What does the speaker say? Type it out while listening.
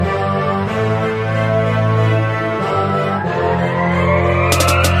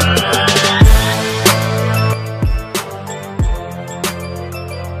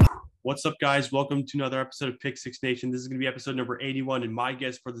What's up, guys? Welcome to another episode of Pick Six Nation. This is going to be episode number 81, and my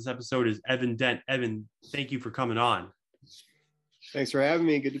guest for this episode is Evan Dent. Evan, thank you for coming on. Thanks for having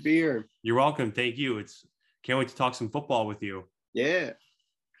me. Good to be here. You're welcome. Thank you. Can't wait to talk some football with you. Yeah.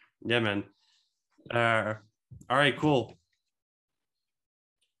 Yeah, man. All right, cool.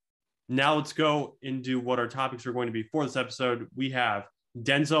 Now let's go into what our topics are going to be for this episode. We have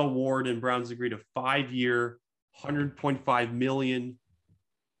Denzel Ward and Browns agreed a 5-year, $100.5 million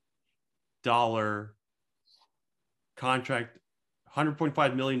contract,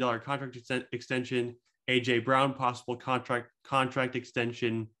 $100.5 million contract extension. AJ Brown, possible contract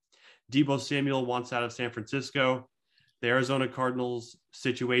extension. Deebo Samuel wants out of San Francisco. The Arizona Cardinals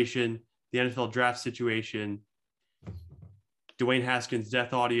situation. The NFL draft situation. Dwayne Haskins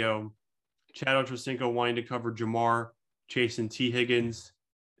death audio. Chad Ochocinco wanting to cover Jamar Chase and T. Higgins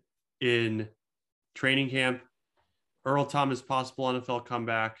in training camp. Earl Thomas possible NFL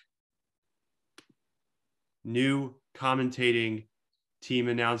comeback. New commentating team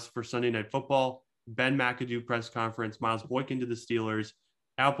announced for Sunday Night Football. Ben McAdoo press conference. Miles Boykin to the Steelers.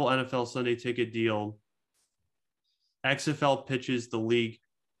 Apple NFL Sunday ticket deal. XFL pitches the league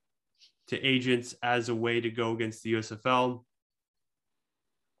to agents as a way to go against the USFL.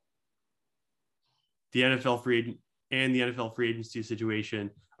 The NFL free agency situation.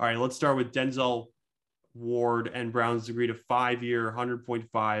 All right, let's start with Denzel Ward and Browns agreed a 5-year,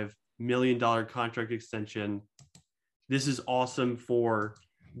 $100.5 million contract extension. This is awesome for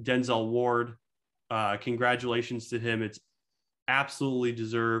Denzel Ward. Congratulations to him. It's absolutely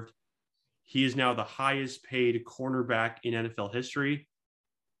deserved. He is now the highest paid cornerback in NFL history.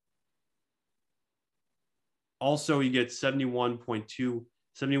 Also, he gets 71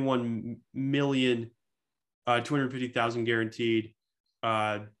 million, 250,000 guaranteed,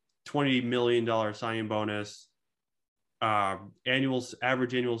 $20 million signing bonus,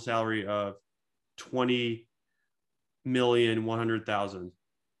 average annual salary of 20,100,000.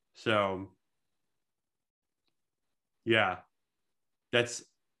 So, yeah, that's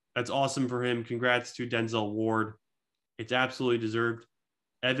awesome for him. Congrats to Denzel Ward. It's absolutely deserved.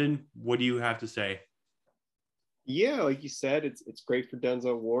 Evan, what do you have to say? Yeah, like you said, it's great for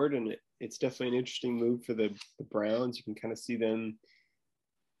Denzel Ward, and it's definitely an interesting move for the Browns. You can kind of see them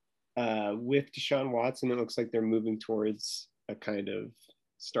with Deshaun Watson. It looks like they're moving towards a kind of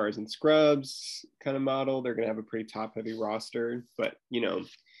stars and scrubs kind of model. They're going to have a pretty top-heavy roster, but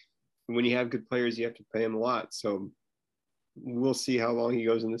when you have good players, you have to pay them a lot. So we'll see how long he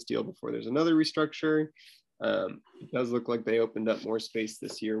goes in this deal before there's another restructure. It does look like they opened up more space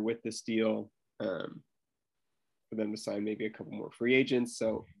this year with this deal for them to sign maybe a couple more free agents.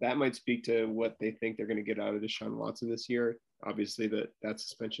 So that might speak to what they think they're going to get out of Deshaun Watson this year. Obviously that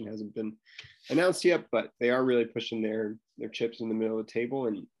suspension hasn't been announced yet, but they are really pushing their chips in the middle of the table.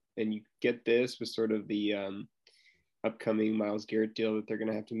 And you get this with sort of the upcoming Myles Garrett deal that they're going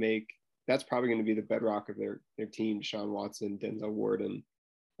to have to make. That's probably going to be the bedrock of their team: Deshaun Watson, Denzel Ward, and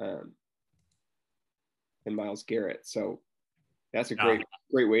Myles Garrett. So that's a great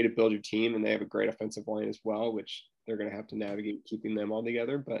way to build your team, and they have a great offensive line as well, which they're going to have to navigate keeping them all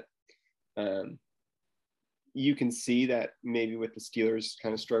together. But you can see that maybe with the Steelers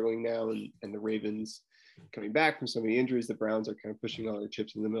kind of struggling now, and the Ravens coming back from so many injuries, the Browns are kind of pushing all their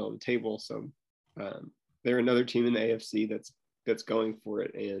chips in the middle of the table. So they're another team in the AFC that's going for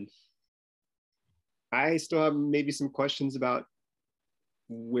it. And I still have maybe some questions about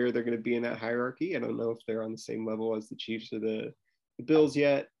where they're going to be in that hierarchy. I don't know if they're on the same level as the Chiefs or the Bills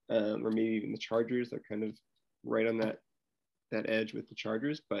yet, or maybe even the Chargers. They're kind of right on that edge with the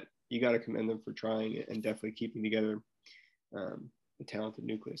Chargers, but you got to commend them for trying and definitely keeping together the talented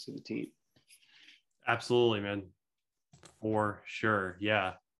nucleus of the team. Absolutely, man. For sure.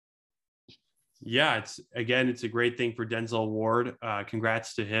 Yeah. It's a great thing for Denzel Ward.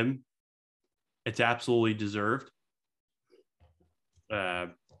 Congrats to him. It's absolutely deserved.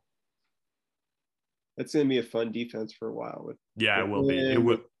 That's going to be a fun defense for a while. It will be.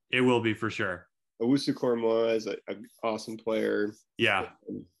 It will be for sure. Owusu-Koramoah is an awesome player. Yeah.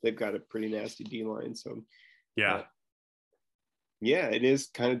 They've got a pretty nasty D-line. So, yeah, it is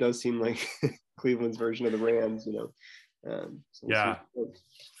kind of does seem like Cleveland's version of the Rams, So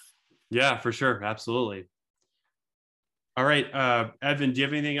yeah, for sure. Absolutely. All right. Evan, do you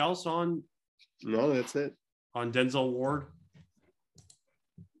have anything else on? No, that's it. On Denzel Ward?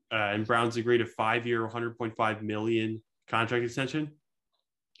 And Browns agreed a 5-year, $100.5 million contract extension.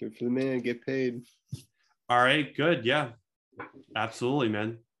 Good for the man. Get paid. All right. Good. Yeah. Absolutely,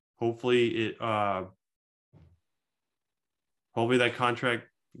 man. Hopefully that contract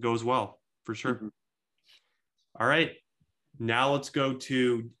goes well for sure. Mm-hmm. All right. Now let's go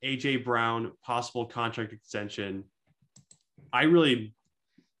to AJ Brown, possible contract extension.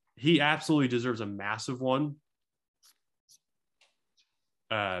 He absolutely deserves a massive one,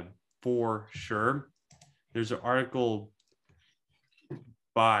 for sure. There's an article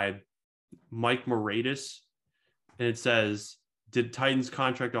by Mike Moratis, and it says, did Titans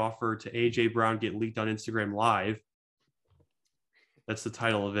contract offer to AJ Brown get leaked on Instagram Live? That's the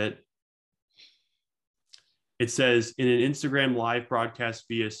title of it. It says, in an Instagram Live broadcast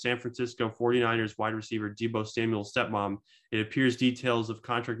via San Francisco 49ers wide receiver Deebo Samuel's stepmom, it appears details of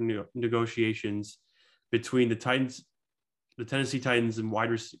contract negotiations between the Tennessee Titans and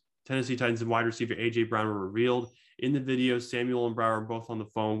wide receiver AJ Brown were revealed. In the video, Samuel and Brown are both on the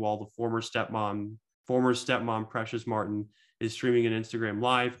phone while the former stepmom Precious Martin is streaming an Instagram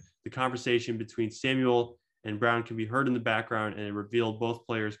Live. The conversation between Samuel and Brown can be heard in the background, and it revealed both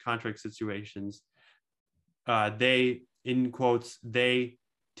players' contract situations. They, in quotes,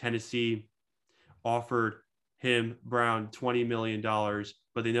 Tennessee, offered him, Brown, $20 million,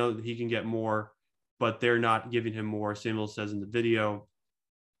 but they know that he can get more, but they're not giving him more, Samuel says in the video.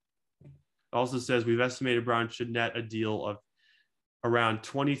 It also says, we've estimated Brown should net a deal of around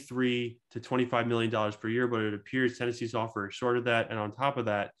 $23 to $25 million per year, but it appears Tennessee's offer is short of that. And on top of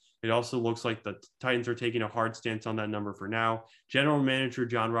that, it also looks like the Titans are taking a hard stance on that number for now. General Manager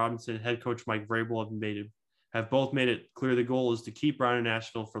John Robinson, head coach Mike Vrabel have both made it clear the goal is to keep Brown in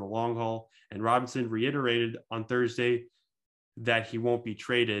Nashville for the long haul. And Robinson reiterated on Thursday that he won't be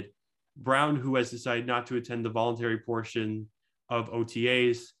traded. Brown, who has decided not to attend the voluntary portion of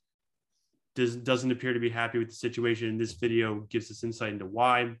OTAs, doesn't appear to be happy with the situation. This video gives us insight into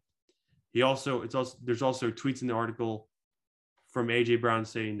why. There's also tweets in the article from AJ Brown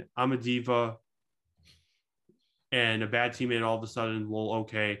saying, I'm a diva and a bad teammate all of a sudden. Well,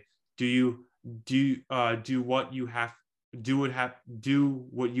 okay. Do what you have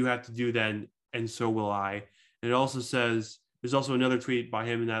to do then, and so will I. And it also says, there's also another tweet by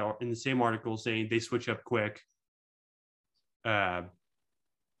him in the same article saying they switch up quick.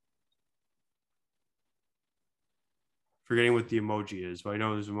 Forgetting what the emoji is, but I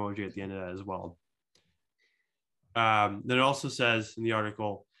know there's an emoji at the end of that as well. Then it also says in the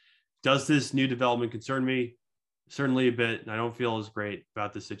article, does this new development concern me? Certainly a bit, and I don't feel as great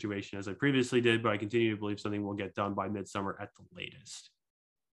about this situation as I previously did, but I continue to believe something will get done by midsummer at the latest.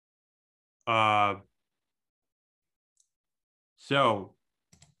 So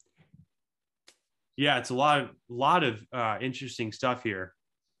yeah, it's a lot of interesting stuff here.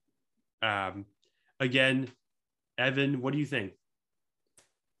 Again, Evan, what do you think?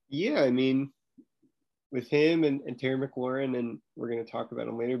 Yeah, I mean, with him and Terry McLaurin, and we're going to talk about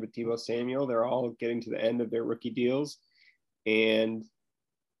him later, but Deebo Samuel, they're all getting to the end of their rookie deals. And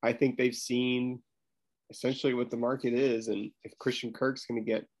I think they've seen essentially what the market is. And if Christian Kirk's going to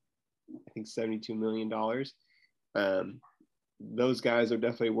get, I think, $72 million, those guys are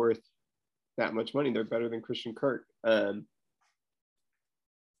definitely worth that much money. They're better than Christian Kirk.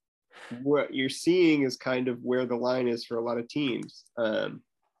 What you're seeing is kind of where the line is for a lot of teams.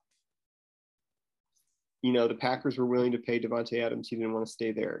 The Packers were willing to pay Devontae Adams. He didn't want to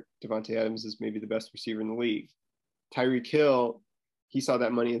stay there. Devontae Adams is maybe the best receiver in the league. Tyreek Hill, he saw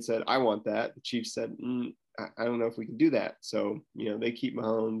that money and said, I want that. The Chiefs said, I don't know if we can do that. So, they keep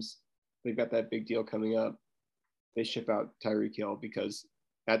Mahomes. They've got that big deal coming up. They ship out Tyreek Hill because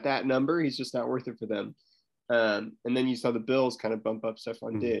at that number, he's just not worth it for them. And then you saw the Bills kind of bump up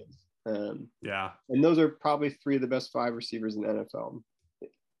Stephon Diggs. Yeah. And those are probably three of the best 5 receivers in the NFL.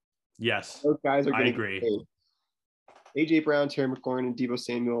 Yes. Those guys are going to agree. AJ Brown, Terry McLaurin, and Deebo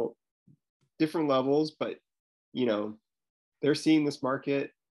Samuel, different levels, but they're seeing this market.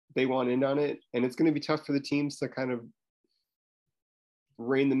 They want in on it, and it's going to be tough for the teams to kind of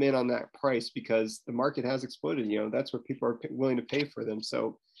rein them in on that price because the market has exploded. That's what people are willing to pay for them.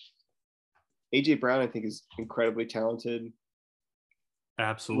 So AJ Brown, I think, is incredibly talented.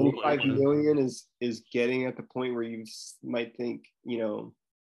 Absolutely. $25 million is getting at the point where you might think,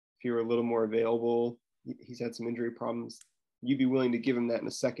 if you were a little more available, he's had some injury problems, you'd be willing to give him that in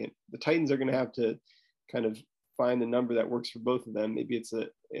a second. The Titans are going to have to kind of find the number that works for both of them. Maybe it's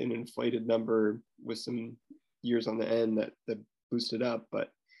an inflated number with some years on the end that boost it up, but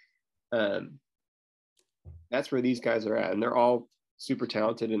that's where these guys are at, and they're all super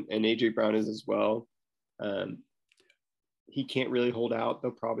talented, and AJ Brown is as well. He can't really hold out. They'll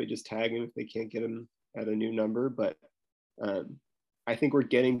probably just tag him if they can't get him at a new number, but I think we're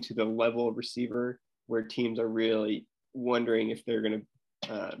getting to the level of receiver where teams are really wondering if they're going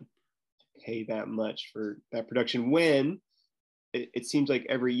to pay that much for that production when it seems like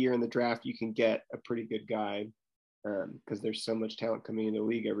every year in the draft you can get a pretty good guy because there's so much talent coming in the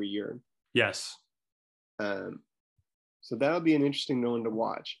league every year. Yes. So that'll be an interesting one to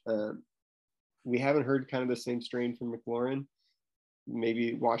watch. We haven't heard kind of the same strain from McLaurin.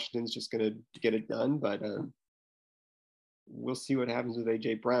 Maybe Washington's just going to get it done, but we'll see what happens with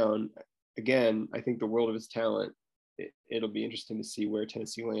AJ Brown. Again, I think the world of his talent. It'll be interesting to see where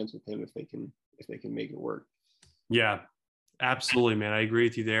Tennessee lands with him if they can make it work. Yeah, absolutely, man. I agree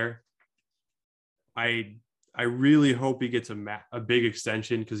with you there. I really hope he gets a big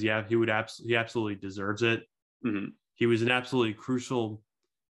extension because he absolutely deserves it. Mm-hmm. He was an absolutely crucial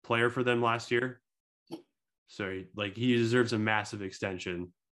player for them last year, so he deserves a massive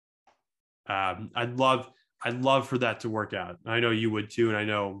extension. I'd love for that to work out. I know you would too, and I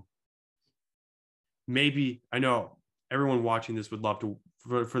know everyone watching this would love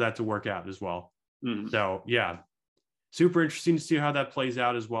for that to work out as well. Mm-hmm. So yeah, super interesting to see how that plays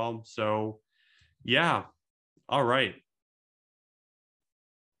out as well. So yeah, all right.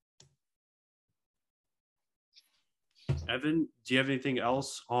 Evan, do you have anything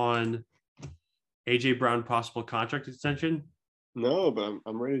else on AJ Brown possible contract extension? No, but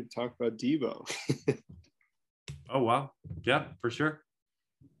I'm ready to talk about Deebo. Oh wow, yeah, for sure.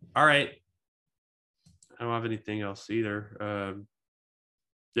 All right. I don't have anything else either.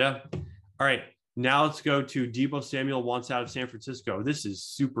 Yeah. All right. Now let's go to Deebo Samuel wants out of San Francisco. This is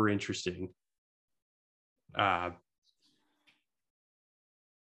super interesting.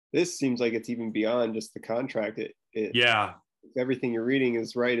 This seems like it's even beyond just the contract. Yeah. Everything you're reading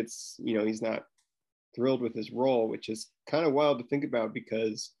is right. It's, he's not thrilled with his role, which is kind of wild to think about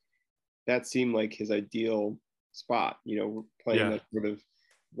because that seemed like his ideal spot, playing that sort of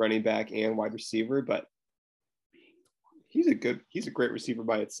running back and wide receiver, but he's a great receiver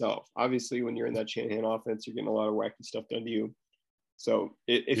by itself. Obviously, when you're in that Shanahan offense, you're getting a lot of wacky stuff done to you. So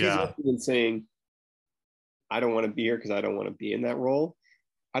if he's even saying, I don't want to be here because I don't want to be in that role,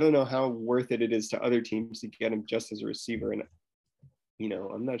 I don't know how worth it is to other teams to get him just as a receiver. And,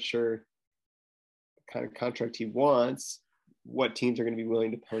 I'm not sure the kind of contract he wants, what teams are going to be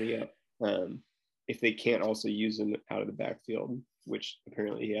willing to pony up if they can't also use him out of the backfield, which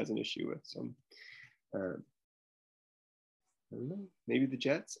apparently he has an issue with. So, I don't know, maybe the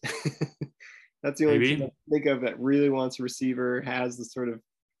Jets. That's the only team I think of that really wants a receiver, has the sort of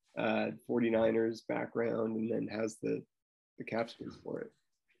 49ers background, and then has the cap space for it.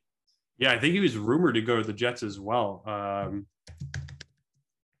 Yeah, I think he was rumored to go to the Jets as well.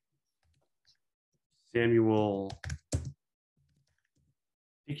 Samuel,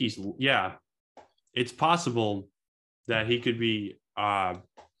 I think it's possible that he could be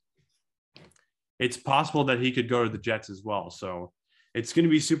it's possible that he could go to the Jets as well. So it's going to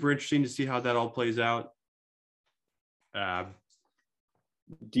be super interesting to see how that all plays out.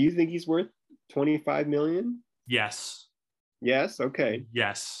 Do you think he's worth $25 million? Yes. Yes. Okay.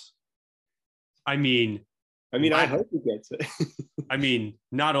 Yes. I mean, I hope he gets it. I mean,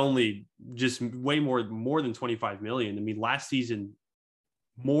 not only just way more than 25 million. I mean, last season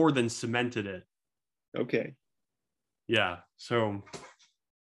more than cemented it. Okay. Yeah. So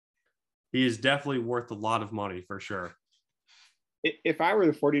he is definitely worth a lot of money for sure. If I were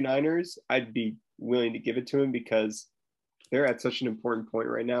the 49ers, I'd be willing to give it to him because they're at such an important point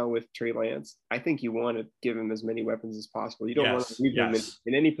right now with Trey Lance. I think you want to give him as many weapons as possible. You don't want to leave him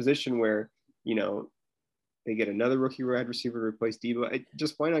in any position where, they get another rookie wide receiver to replace Deebo.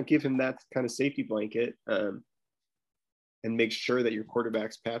 Just why not give him that kind of safety blanket and make sure that your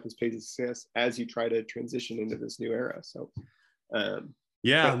quarterback's path is paid to success as you try to transition into this new era. So,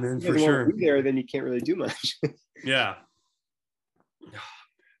 yeah, man, for sure. There, then you can't really do much. Yeah.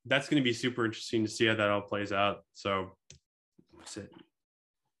 That's going to be super interesting to see how that all plays out. So, what's it?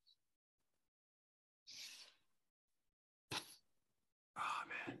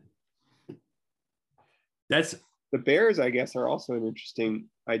 That's the Bears, I guess, are also an interesting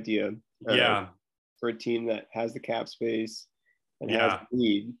idea. For a team that has the cap space and has the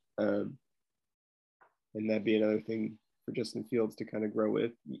need. And that'd be another thing for Justin Fields to kind of grow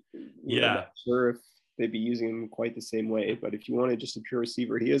with. I'm not sure if they'd be using him quite the same way, but if you wanted just a pure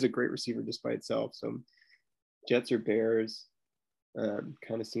receiver, he is a great receiver just by itself. So Jets or Bears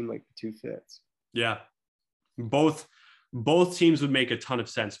kind of seem like the two fits. Yeah. Both teams would make a ton of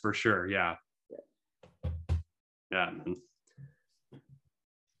sense for sure. Yeah. Yeah.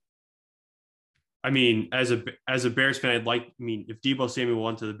 I mean, as a Bears fan, if Deebo Samuel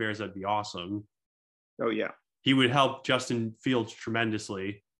went to the Bears, that'd be awesome. Oh yeah. He would help Justin Fields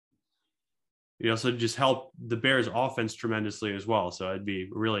tremendously. So just help the Bears offense tremendously as well. So it'd be a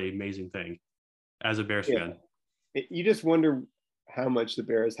really amazing thing as a Bears fan. You just wonder how much the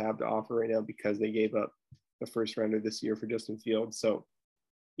Bears have to offer right now because they gave up a first rounder this year for Justin Fields. So,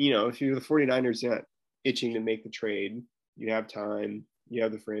 you know, if you're the 49ers, you're not itching to make the trade. You have time. You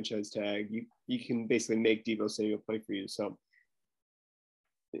have the franchise tag. You can basically make Deebo Samuel play for you. So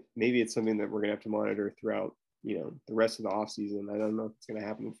maybe it's something that we're going to have to monitor throughout, you know, the rest of the offseason. I don't know if it's going to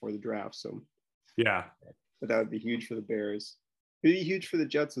happen before the draft. So, yeah. But that would be huge for the Bears. It would be huge for the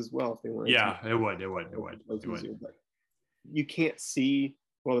Jets as well if they wanted to. It would. But you can't see,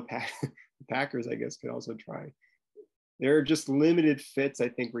 well, the Packers, I guess, could also try. There are just limited fits, I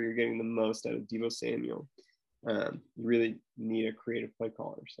think, where you're getting the most out of Deebo Samuel. You really need a creative play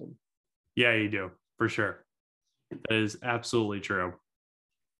caller. So. Yeah, you do, for sure. That is absolutely true.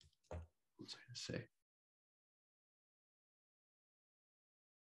 What was I going to say?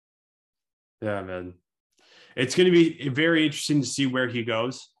 Yeah, man. It's going to be very interesting to see where he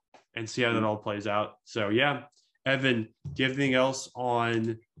goes and see how that all plays out. So, yeah. Evan, do you have anything else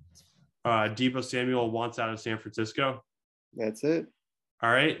on Deebo Samuel wants out of San Francisco? That's it.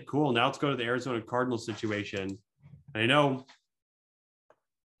 All right, cool. Now let's go to the Arizona Cardinals situation. I know,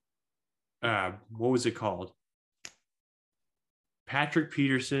 what was it called? Patrick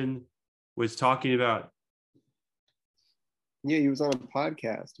Peterson was talking about. Yeah, he was on a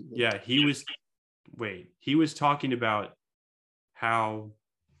podcast. Yeah, he was talking about how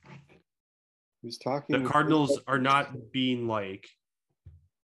he was talking. The Cardinals are not being like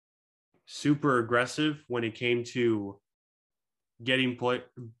super aggressive when it came to getting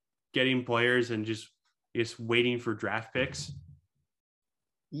players and just waiting for draft picks.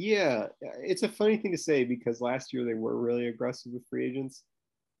 Yeah, it's a funny thing to say because last year they were really aggressive with free agents,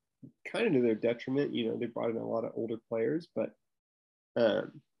 kind of to their detriment. You know, they brought in a lot of older players, but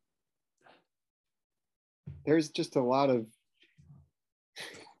there's just a lot of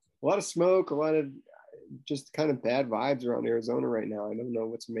smoke, a lot of just kind of bad vibes around Arizona right now. I don't know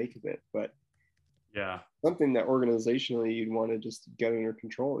what to make of it, but yeah, something that organizationally you'd want to just get under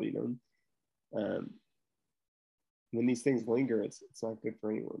control, you know. When these things linger, it's not good for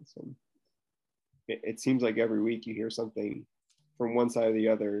anyone. So it seems like every week you hear something from one side or the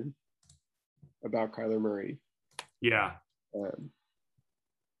other about Kyler Murray. Yeah.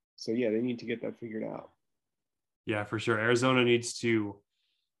 So yeah, they need to get that figured out. Yeah, for sure. Arizona needs to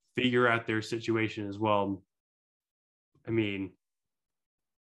figure out their situation as well. I mean,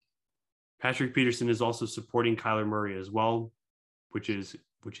 Patrick Peterson is also supporting Kyler Murray as well, which is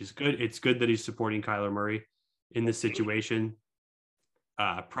good. It's good that he's supporting Kyler Murray in this situation.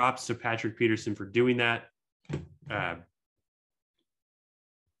 Props to Patrick Peterson for doing that. I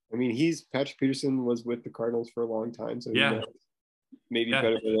mean, Patrick Peterson was with the Cardinals for a long time, so yeah, he knows maybe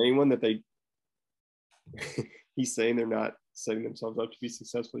better than anyone that he's saying they're not setting themselves up to be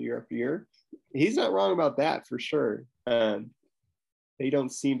successful year after year. He's not wrong about that for sure. They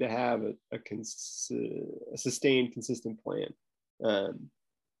don't seem to have a sustained, consistent plan.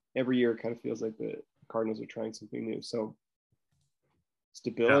 Every year it kind of feels like the Cardinals are trying something new. So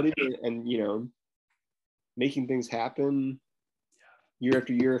stability and, you know, making things happen year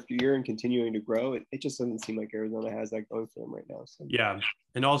after year after year and continuing to grow, it just doesn't seem like Arizona has that going for them right now. So. Yeah.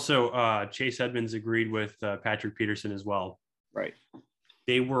 And also Chase Edmonds agreed with Patrick Peterson as well. Right.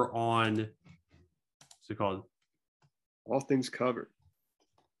 They were on, what's it called? All Things Covered.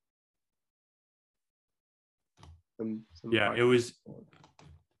 Yeah, it was.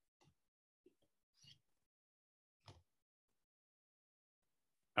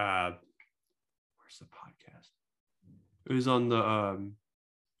 Where's the podcast? It was on the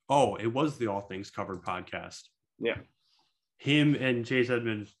it was the All Things Covered podcast. Yeah. Him and Chase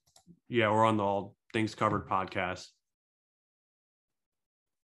Edmonds, were on the All Things Covered podcast.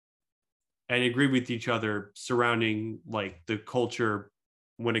 And agreed with each other surrounding like the culture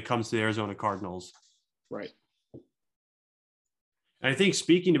when it comes to the Arizona Cardinals. Right. And I think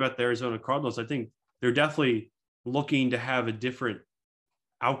speaking about the Arizona Cardinals, I think they're definitely looking to have a different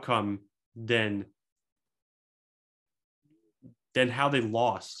outcome than how they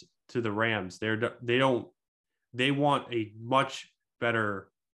lost to the Rams. They want a much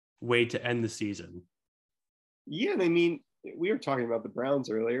better way to end the season. Yeah, and I mean, we were talking about the Browns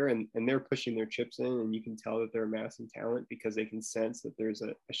earlier, and they're pushing their chips in, and you can tell that they're amassing talent because they can sense that there's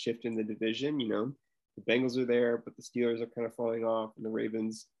a shift in the division. You know, the Bengals are there, but the Steelers are kind of falling off, and the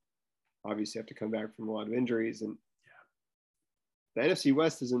Ravens obviously have to come back from a lot of injuries. And the NFC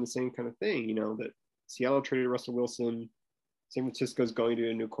West is in the same kind of thing, you know, that Seattle traded Russell Wilson, San Francisco's going to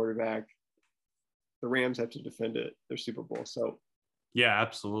a new quarterback. The Rams have to defend their Super Bowl. So yeah,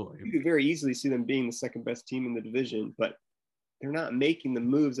 absolutely. You could very easily see them being the second best team in the division, but they're not making the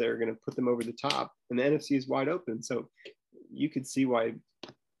moves that are going to put them over the top. And the NFC is wide open. So you could see why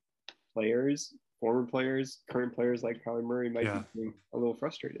players, former players, current players like Kyler Murray might Yeah. be a little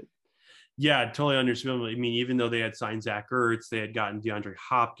frustrated. Yeah, totally understandable. I mean, even though they had signed Zach Ertz, they had gotten DeAndre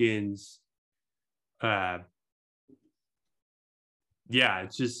Hopkins. Yeah,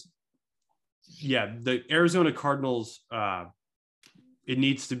 it's just, yeah, the Arizona Cardinals, it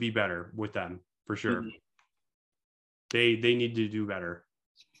needs to be better with them for sure. Mm-hmm. They need to do better,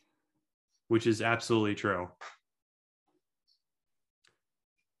 which is absolutely true.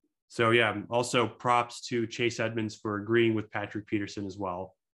 So yeah, also props to Chase Edmonds for agreeing with Patrick Peterson as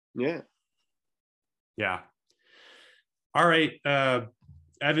well. Yeah. Yeah. All right. Evan,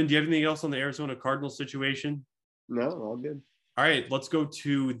 do you have anything else on the Arizona Cardinals situation? No, all good. All right, let's go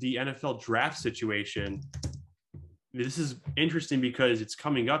to the NFL draft situation. This is interesting because it's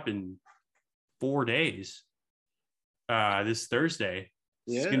coming up in 4 days. This Thursday.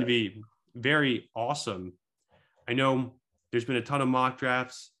 It's going to be very awesome. I know there's been a ton of mock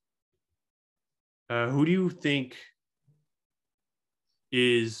drafts. Who do you think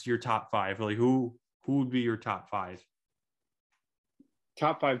is your top five? Like who would be your top five?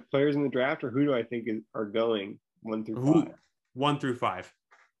 Top 5 players in the draft, or who do I think are going 1 through 5? 1 through 5.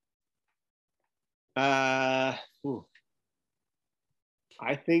 I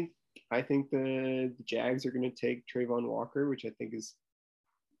think the Jags are going to take Trayvon Walker, which I think is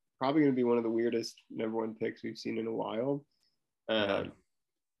probably going to be one of the weirdest number 1 picks we've seen in a while. Aiden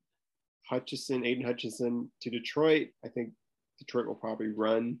Hutchinson to Detroit. I think Detroit will probably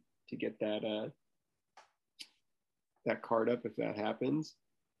run to get that card up if that happens.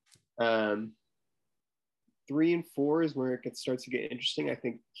 3 and 4 is where it starts to get interesting. I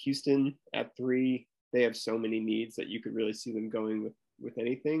think Houston at 3, they have so many needs that you could really see them going with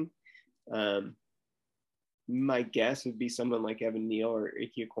anything. My guess would be someone like Evan Neal or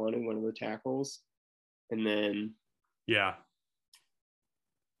Ike Ekwonu, one of the tackles. And then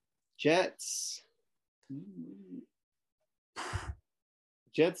Jets, I'm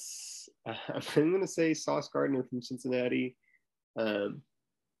going to say Sauce Gardner from Cincinnati.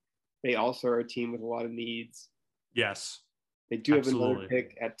 They also are a team with a lot of needs. Yes. They do have another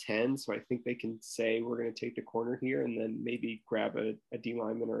pick at 10, so I think they can say we're going to take the corner here and then maybe grab a D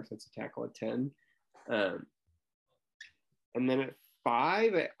lineman or if it's a tackle at 10. And then at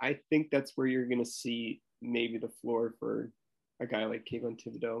 5, I think that's where you're going to see maybe the floor for a guy like Kayvon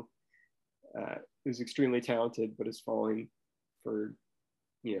Thibodeau, who's extremely talented but is falling for,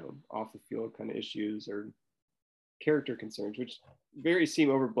 off the field kind of issues or character concerns, which seem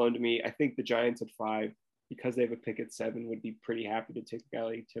overblown to me. I think the Giants at 5, because they have a pick at 7, would be pretty happy to take a guy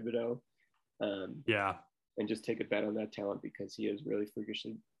like Thibodeau. And just take a bet on that talent because he is really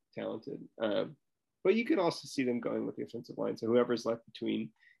freakishly talented. But you could also see them going with the offensive line. So whoever's left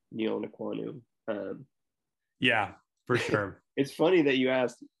between Neal and Ekwonu. For sure. It's funny that you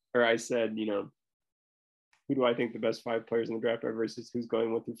asked, or I said, who do I think the best 5 players in the draft are versus who's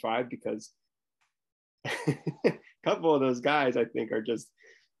going 1 through 5? Because a couple of those guys, I think, are just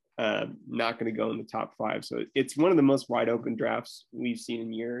not going to go in the top 5. So it's one of the most wide open drafts we've seen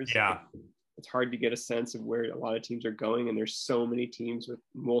in years. Yeah. It's hard to get a sense of where a lot of teams are going. And there's so many teams with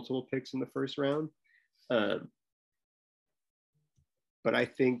multiple picks in the first round. But I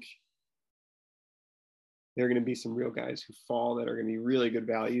think there are going to be some real guys who fall that are going to be really good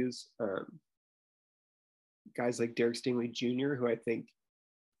values. Guys like Derek Stingley Jr., who I think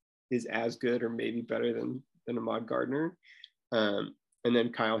is as good or maybe better than Ahmad Gardner. And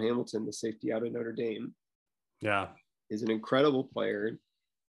then Kyle Hamilton, the safety out of Notre Dame. Is an incredible player.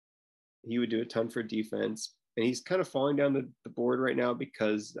 He would do a ton for defense. And he's kind of falling down the board right now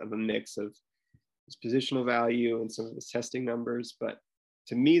because of a mix of his positional value and some of his testing numbers. But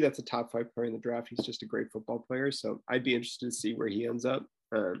to me, that's a top 5 player in the draft. He's just a great football player. So I'd be interested to see where he ends up.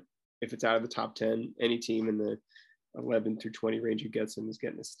 If it's out of the top 10, any team in the 11 through 20 range who gets him is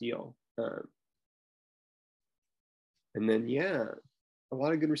getting a steal. And then, a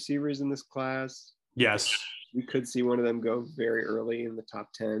lot of good receivers in this class. Yes. We could see one of them go very early in the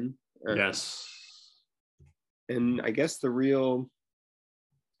top 10. Yes. And I guess the real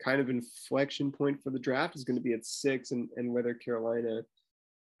kind of inflection point for the draft is going to be at 6 and whether Carolina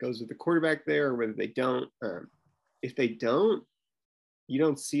goes with the quarterback there or whether they don't. If they don't, you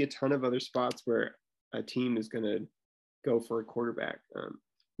don't see a ton of other spots where a team is going to go for a quarterback.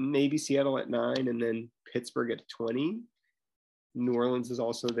 Maybe Seattle at 9 and then Pittsburgh at 20. New Orleans is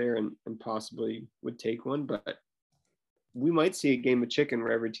also there and possibly would take one, but we might see a game of chicken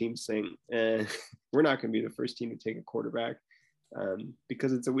where every team's saying, we're not going to be the first team to take a quarterback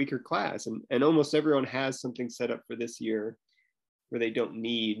because it's a weaker class. And almost everyone has something set up for this year where they don't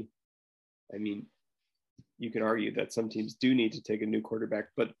need, I mean, you could argue that some teams do need to take a new quarterback,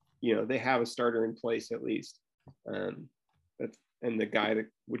 but they have a starter in place at least. And the guy that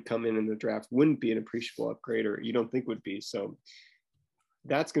would come in the draft wouldn't be an appreciable upgrade, or you don't think would be. So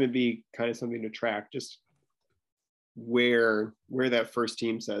that's going to be kind of something to track, just where that first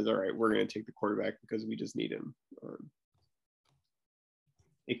team says, all right, we're going to take the quarterback because we just need him.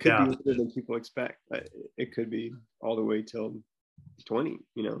 It could be later than people expect. It could be all the way till 20,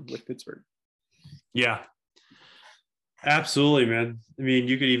 with Pittsburgh. Yeah, absolutely, man. I mean,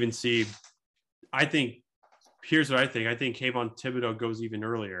 you could even see, here's what I think. I think Kayvon Thibodeau goes even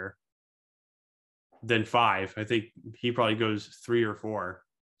earlier than 5. I think he probably goes 3 or 4.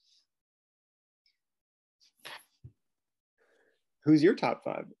 Who's your top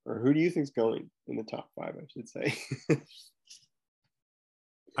 5? Or who do you think's going in the top 5, I should say?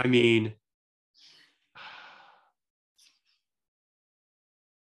 I mean,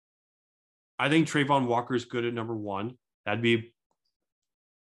 I think Trayvon Walker's good at number 1. That'd be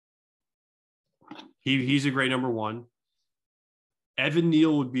he's a great number 1. Evan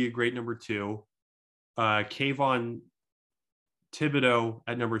Neal would be a great number 2. Kayvon Thibodeau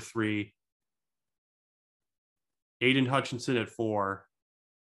at number 3. Aiden Hutchinson at 4.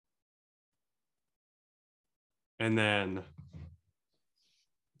 And then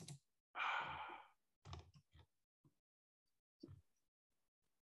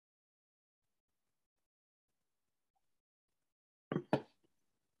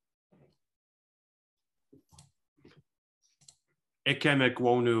Ikem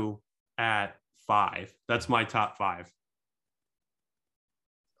Ekwonu at 5. That's my top 5.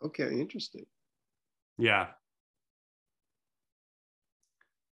 Okay, interesting. Yeah.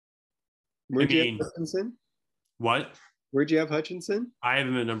 Where'd you have Hutchinson? What? Where'd you have Hutchinson? I have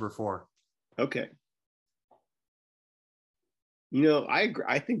him at number 4. Okay.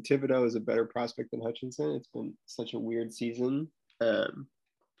 I think Thibodeau is a better prospect than Hutchinson. It's been such a weird season. I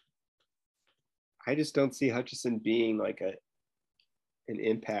just don't see Hutchinson being like an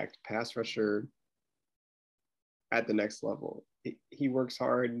impact pass rusher at the next level. He works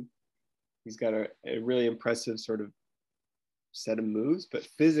hard. He's got a really impressive sort of set of moves, but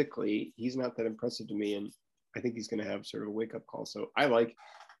physically he's not that impressive to me. And I think he's going to have sort of a wake-up call. So I like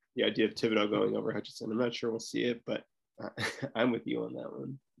the idea of Thibodeau going over Hutchinson. I'm not sure we'll see it, but I'm with you on that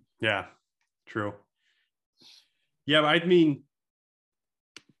one. Yeah, true. Yeah, I mean,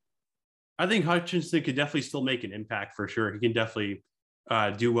 I think Hutchinson could definitely still make an impact for sure. He can definitely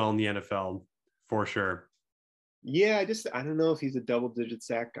do well in the NFL for sure. Yeah, I don't know if he's a double-digit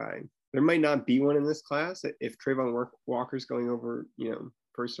sack guy. There might not be one in this class if Trayvon Walker's going over,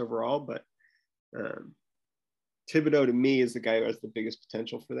 first overall, but Thibodeau to me is the guy who has the biggest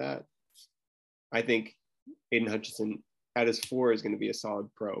potential for that. I think Aiden Hutchinson at his 4 is going to be a solid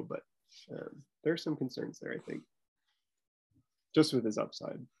pro, but there are some concerns there, I think, just with his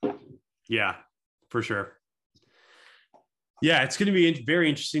upside. Yeah, for sure. Yeah, it's going to be very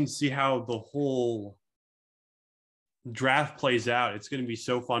interesting to see how the whole draft plays out. It's going to be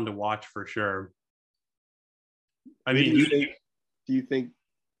so fun to watch for sure. I mean, do you think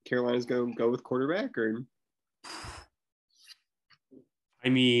Carolina's going to go with quarterback, or? I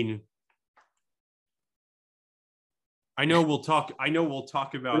mean, I know we'll talk about.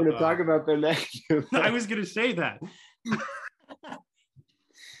 We're going to talk about Ben McAdoo. I was going to say that.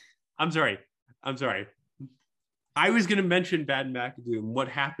 I'm sorry. I was going to mention Ben McAdoo and what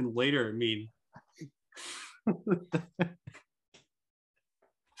happened later. I mean,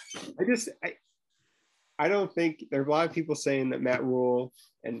 I don't think there are a lot of people saying that Matt Rule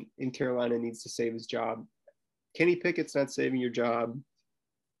and in Carolina needs to save his job. Kenny Pickett's not saving your job.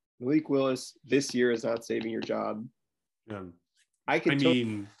 Malik Willis this year is not saving your job. I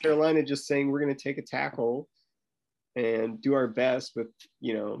mean, Carolina just saying we're going to take a tackle and do our best with,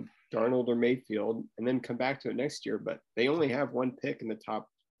 Darnold or Mayfield and then come back to it next year. But they only have 1 pick in the top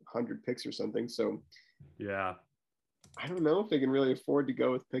 100 picks or something. So, yeah, I don't know if they can really afford to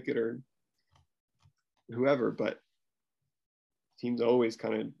go with Pickett or whoever, but teams always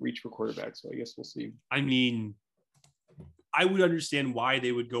kind of reach for quarterbacks. So I guess we'll see. I mean, I would understand why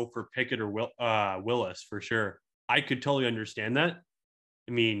they would go for Pickett or Willis for sure. I could totally understand that.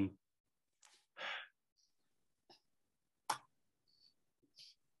 I mean,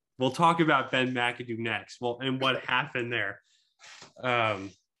 we'll talk about Ben McAdoo next. Well, and what happened there. I'm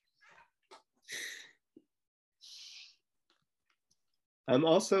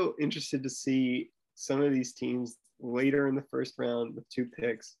also interested to see some of these teams later in the first round with 2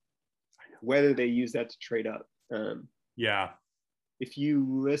 picks, whether they use that to trade up. Yeah. If you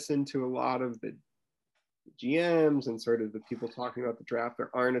listen to a lot of the GMs and sort of the people talking about the draft, there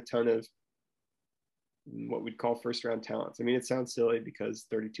aren't a ton of what we'd call first round talents. I mean, it sounds silly because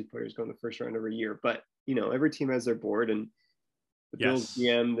 32 players go in the first round every year, but every team has their board, and the Bills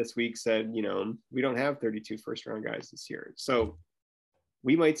GM this week said, we don't have 32 first round guys this year. So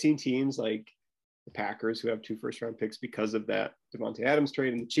we might see teams like the Packers, who have 2 first round picks because of that Devontae Adams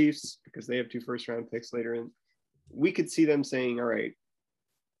trade, and the Chiefs, because they have 2 first round picks later in. We could see them saying, all right,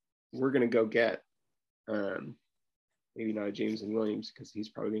 we're going to go get maybe not a James and Williams, because he's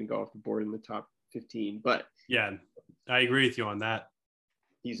probably going to go off the board in the top 15. But yeah, I agree with you on that.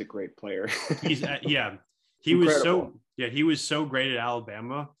 He's a great player. He Incredible. He was so great at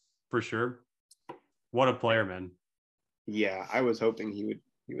Alabama, for sure. What a player, man. Yeah, I was hoping he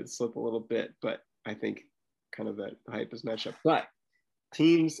would slip a little bit, but I think kind of that hype is matched up. But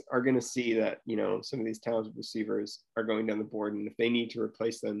teams are going to see that, some of these talented receivers are going down the board, and if they need to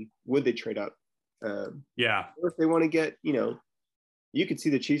replace them, would they trade up? Or if they want to get, you could see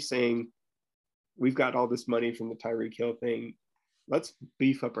the Chiefs saying, we've got all this money from the Tyreek Hill thing. Let's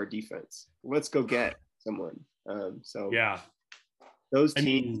beef up our defense. Let's go get someone. Those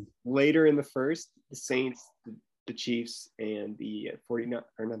teams later in the first, the Saints, the Chiefs, and the 49,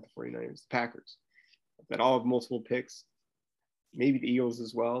 or not the 49ers, the Packers, that all have multiple picks. Maybe the Eagles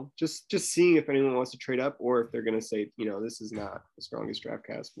as well. Just seeing if anyone wants to trade up, or if they're going to say, this is not the strongest draft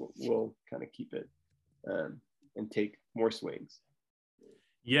class. We'll kind of keep it and take more swings.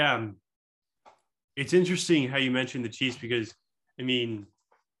 Yeah, it's interesting how you mentioned the Chiefs, because and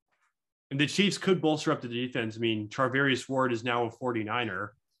the Chiefs could bolster up the defense. Charvarius Ward is now a 49er.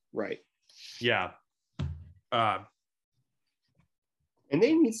 Right. Yeah. And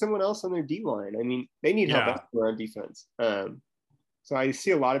they need someone else on their D line. They need help on defense. So I see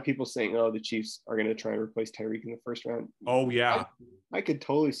a lot of people saying, the Chiefs are going to try and replace Tyreek in the first round. Oh, yeah. I could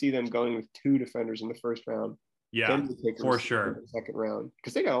totally see them going with 2 defenders in the first round. Yeah, for sure. In the second round,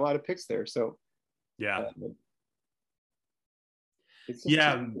 because they got a lot of picks there. So, it's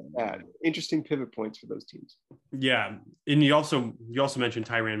interesting pivot points for those teams. Yeah, and you also mentioned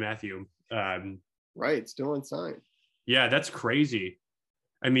Tyrann Mathieu. Right, still unsigned. Yeah, that's crazy.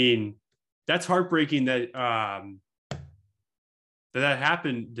 That's heartbreaking that that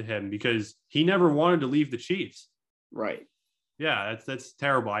happened to him, because he never wanted to leave the Chiefs. Right. Yeah, that's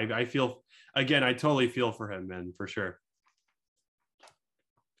terrible. I feel, again, I totally feel for him, man, for sure.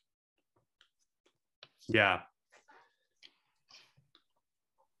 Yeah.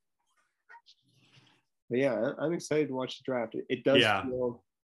 But yeah, I'm excited to watch the draft. It does feel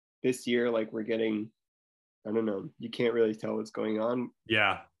this year like we're getting, I don't know, you can't really tell what's going on.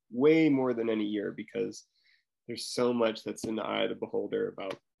 Yeah. Way more than any year, because there's so much that's in the eye of the beholder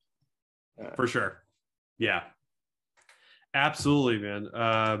about. For sure. Yeah. Absolutely,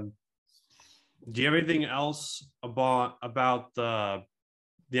 man. Do you have anything else about the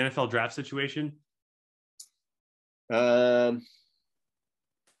NFL draft situation? Not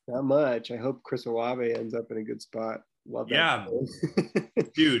much. I hope Chris Olave ends up in a good spot. Love that. Yeah,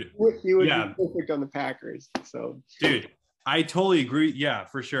 dude. He would be perfect on the Packers. So, dude, I totally agree. Yeah,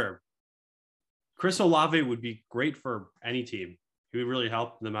 for sure. Chris Olave would be great for any team. He would really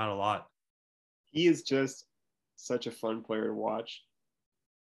help them out a lot. He is just such a fun player to watch.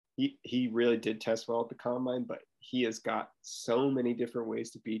 He really did test well at the combine, but he has got so many different ways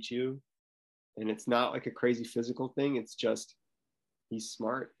to beat you. And it's not like a crazy physical thing. It's just, he's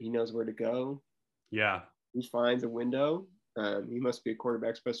smart. He knows where to go. Yeah. He finds a window. He must be a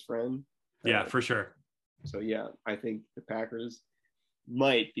quarterback's best friend. Yeah, for sure. So, yeah, I think the Packers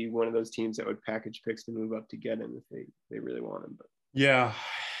might be one of those teams that would package picks to move up to get him if they really want him. But yeah,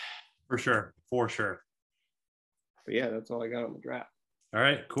 for sure. For sure. But, yeah, that's all I got on the draft. All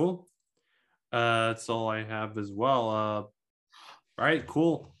right, cool. That's all I have as well. All right,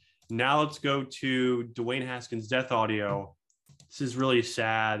 cool. Now let's go to Dwayne Haskins' death audio. This is really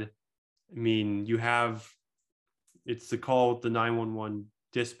sad. It's the call with the 911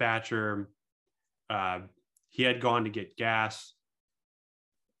 dispatcher. He had gone to get gas.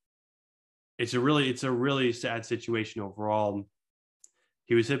 It's a really sad situation overall.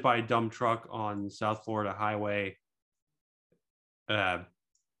 He was hit by a dump truck on South Florida highway.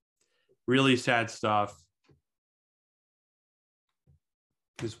 Really sad stuff.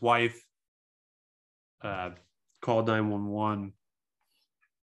 His wife called 911.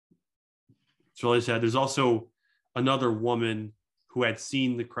 It's really sad. There's also another woman who had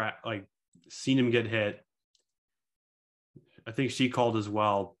seen the crash, seen him get hit. I think she called as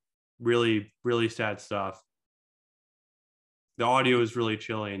well. Really, really sad stuff. The audio is really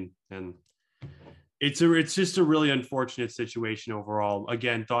chilling, and it's just a really unfortunate situation overall.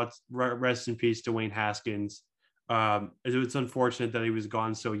 Again, thoughts, rest in peace to Dwayne Haskins. It's unfortunate that he was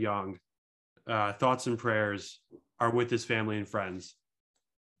gone so young. thoughts and prayers are with his family and friends.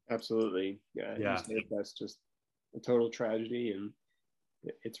 Absolutely. Yeah. Yeah. That's just a total tragedy, and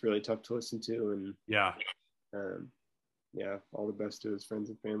it's really tough to listen to. And Yeah. Yeah, all the best to his friends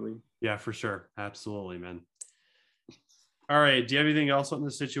and family. Yeah, for sure. Absolutely, man. All right. Do you have anything else on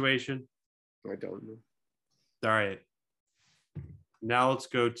this situation? I don't know. All right. Now let's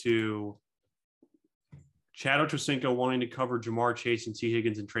go to Chad Ochocinco wanting to cover Jamar Chase and T.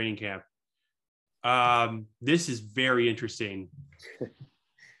 Higgins in training camp. This is very interesting.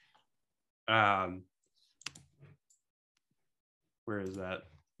 Where is that?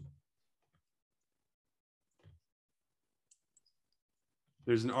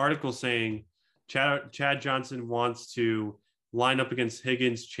 There's an article saying Chad Johnson wants to line up against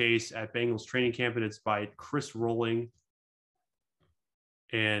Higgins Chase at Bengals training camp, and it's by Chris Rolling.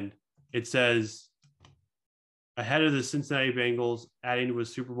 And it says, ahead of the Cincinnati Bengals adding to a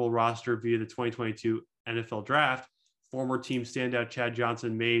Super Bowl roster via the 2022 NFL Draft, former team standout Chad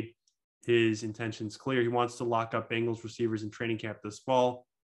Johnson made his intentions clear. He wants to lock up Bengals receivers in training camp this fall.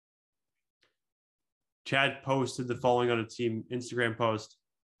 Chad posted the following on a team Instagram post.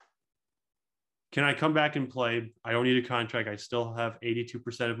 Can I come back and play? I don't need a contract. I still have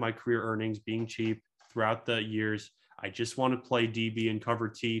 82% of my career earnings being cheap throughout the years. I just want to play DB and cover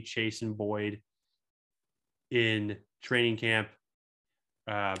T, Chase, and Boyd in training camp.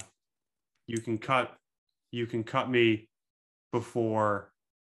 You can cut me before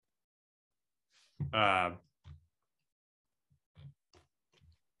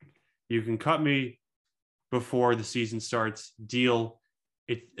you can cut me before the season starts. Deal.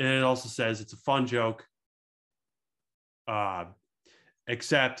 And it also says it's a fun joke.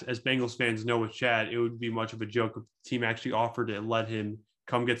 Except, as Bengals fans know with Chad, it would be much of a joke if the team actually offered to let him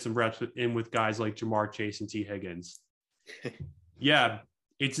come get some reps in with guys like Jamar Chase and T. Higgins. Yeah,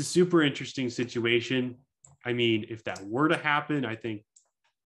 it's a super interesting situation. I mean, if that were to happen, I think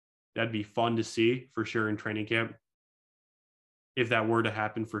that'd be fun to see for sure in training camp. If that were to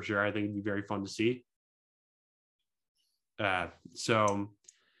happen, for sure, I think it'd be very fun to see. So,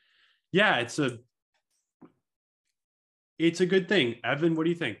 yeah, it's a good thing. Evan, what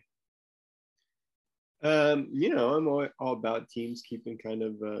do you think? I'm all about teams keeping kind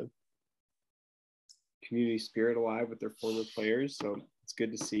of community spirit alive with their former players. So it's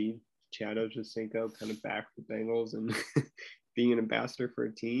good to see Chad Ochocinco kind of back the Bengals and being an ambassador for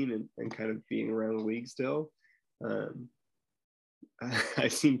a team and kind of being around the league still.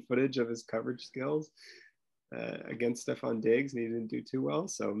 I've seen footage of his coverage skills against Stephon Diggs, and he didn't do too well.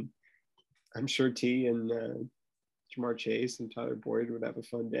 So I'm sure T and Jamar Chase and Tyler Boyd would have a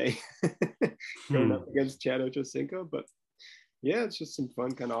fun day going up against Chad Ochocinco. But yeah, it's just some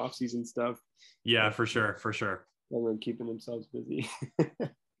fun kind of off-season stuff. Yeah, for sure. Everyone keeping themselves busy.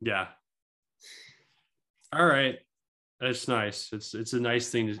 Yeah. All right. That's nice. It's a nice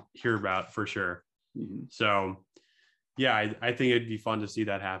thing to hear about for sure. Mm-hmm. So yeah, I think it'd be fun to see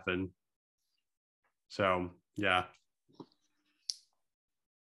that happen. So yeah.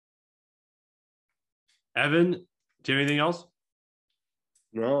 Evan, do you have anything else?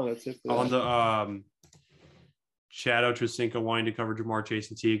 No, that's it. On the Chad Ochocinco wanting to cover Jamar Chase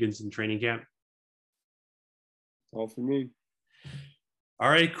and T. Higgins in training camp. All for me. All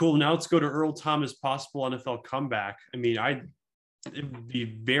right, cool. Now let's go to Earl Thomas' possible NFL comeback. I mean, it would be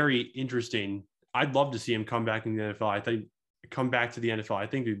very interesting. I'd love to see him come back in the NFL. I think come back to the NFL. I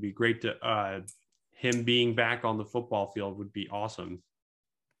think it would be great to him being back on the football field would be awesome.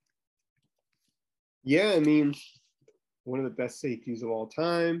 Yeah, I mean, one of the best safeties of all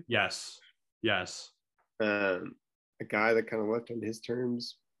time. Yes. A guy that kind of left on his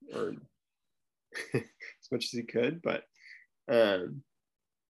terms or as much as he could, but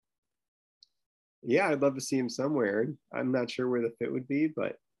yeah, I'd love to see him somewhere. I'm not sure where the fit would be,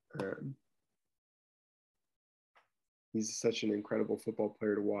 but he's such an incredible football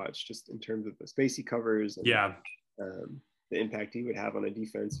player to watch, just in terms of the space he covers and the impact he would have on a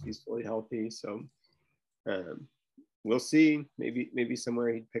defense if he's fully healthy. So we'll see. Maybe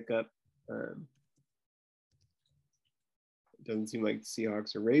somewhere he'd pick up. It doesn't seem like the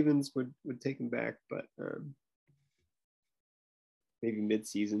Seahawks or Ravens would take him back, but maybe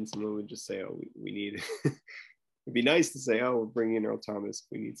mid-season someone would just say, "Oh, we need." It'd be nice to say, "Oh, we're bringing in Earl Thomas.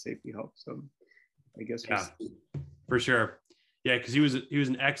 We need safety help." So I guess for sure. Yeah, because he was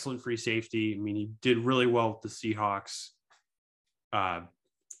an excellent free safety. I mean, he did really well with the Seahawks.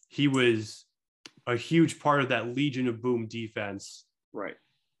 He was a huge part of that Legion of Boom defense. Right.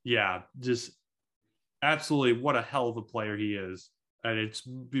 Yeah, just absolutely what a hell of a player he is. And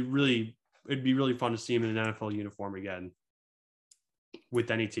it'd be really fun to see him in an NFL uniform again with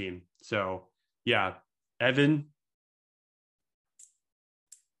any team. So Yeah. Evan.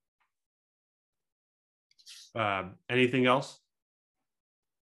 Anything else?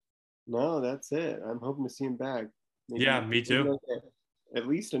 No, that's it. I'm hoping to see him back. Yeah, Maybe, me maybe too. like at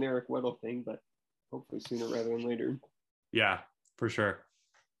least an Eric Weddle thing, but hopefully sooner rather than later. Yeah, for sure.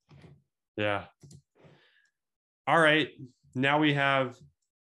 Yeah. All right. Now we have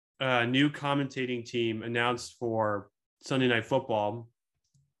a new commentating team announced for Sunday Night Football.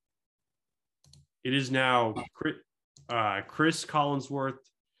 It is now Chris Collinsworth,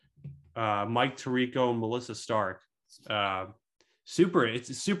 Mike Tirico, and Melissa Stark.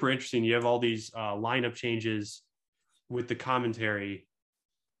 It's super interesting. You have all these lineup changes with the commentary.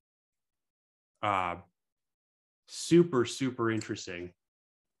 Super interesting.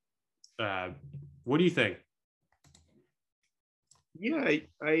 What do you think? Yeah,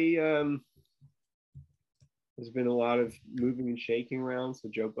 I there's been a lot of moving and shaking around. So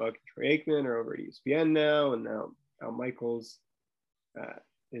Joe Buck and Troy Aikman are over at ESPN now, and now Al Michaels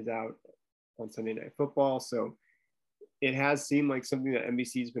is out on Sunday Night Football. So it has seemed like something that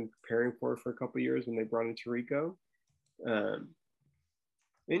NBC has been preparing for a couple of years when they brought in Tirico. And,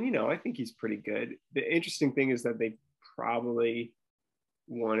 I think he's pretty good. The interesting thing is that they probably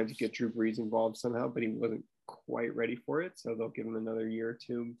wanted to get Drew Brees involved somehow, but he wasn't quite ready for it. So they'll give him another year or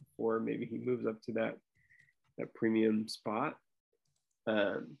two before maybe he moves up to that premium spot.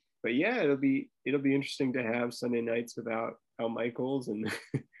 But yeah, it'll be interesting to have Sunday nights without Al Michaels and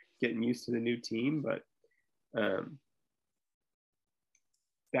getting used to the new team. But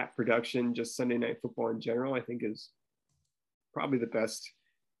that production, just Sunday Night Football in general, I think is probably the best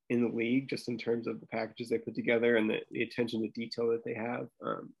in the league, just in terms of the packages they put together and the attention to detail that they have.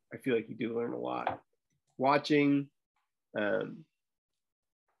 I feel like you do learn a lot watching.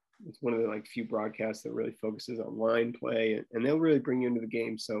 It's one of the few broadcasts that really focuses on line play, and they'll really bring you into the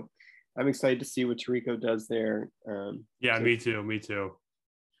game. So I'm excited to see what Tirico does there. Me too.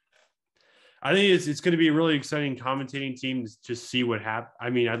 I think it's going to be a really exciting commentating team to just see what happens. I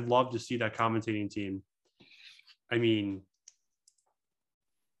mean, I'd love to see that commentating team. I mean,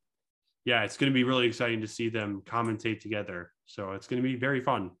 yeah, it's going to be really exciting to see them commentate together. So it's going to be very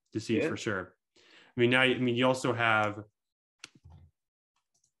fun to see for sure. You also have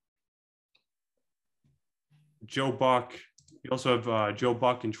Joe Buck. You also have Joe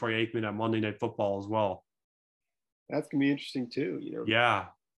Buck and Troy Aikman at Monday Night Football as well. That's going to be interesting too, Yeah,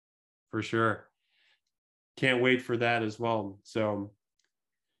 for sure. Can't wait for that as well. So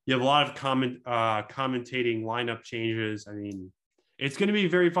you have a lot of commentating lineup changes. I mean, it's going to be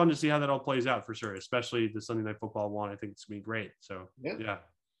very fun to see how that all plays out for sure, especially the Sunday Night Football one. I think it's going to be great. So, yeah.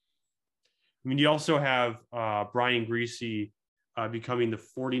 I mean, you also have Brian Griese becoming the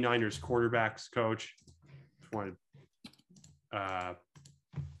 49ers quarterbacks coach. Hang on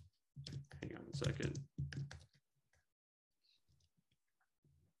a second.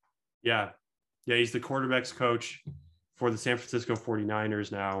 Yeah, he's the quarterbacks coach for the San Francisco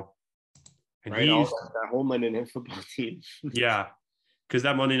 49ers now. And he's that whole Monday Night Football team. Yeah, because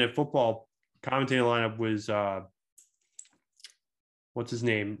that Monday Night Football commentating lineup was what's his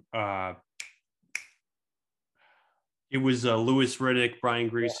name? It was Louis Riddick, Brian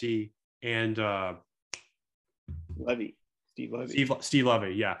Griese, and Steve Levy. Steve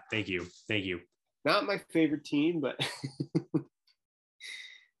Levy. Yeah, thank you. Not my favorite team, but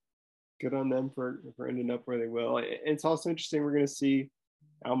good on them for ending up where they will. It's also interesting. We're going to see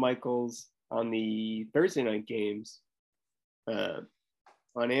Al Michaels on the Thursday night games on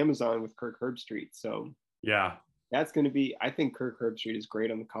Amazon with Kirk Herbstreit. So yeah, that's going to be. I think Kirk Herbstreit is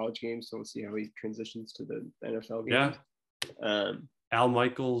great on the college games. So we'll see how he transitions to the NFL games. Yeah. Al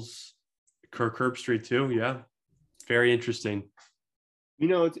Michaels, Kirk Herbstreit too. Yeah, very interesting.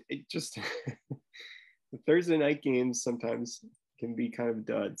 It just the Thursday night games sometimes can be kind of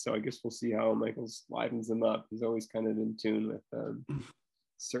dud. So I guess we'll see how Michaels livens them up. He's always kind of in tune with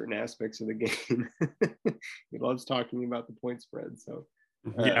certain aspects of the game. He loves talking about the point spread. So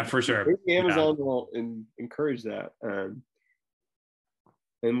yeah, for sure. Amazon will encourage that. And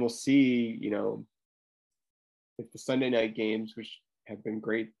we'll see, if the Sunday night games, which have been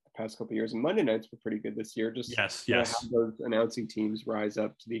great the past couple of years, and Monday nights were pretty good this year, just yes. Have those announcing teams rise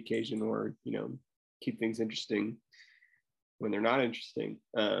up to the occasion, or keep things interesting when they're not interesting.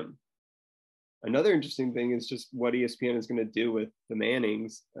 Another interesting thing is just what ESPN is going to do with the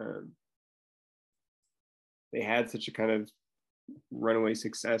Mannings. They had such a kind of runaway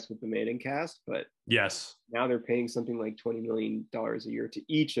success with the Manning cast, but yes, now they're paying something like $20 million a year to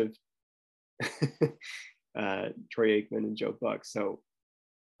each of Troy Aikman and Joe Buck. So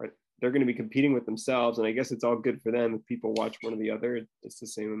they're going to be competing with themselves. And I guess it's all good for them. If people watch one or the other, it's the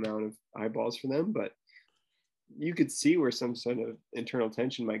same amount of eyeballs for them. But you could see where some sort of internal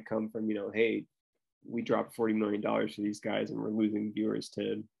tension might come from, hey, we dropped $40 million for these guys and we're losing viewers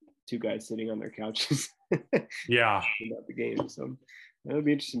to two guys sitting on their couches. Yeah. About the game. So it'll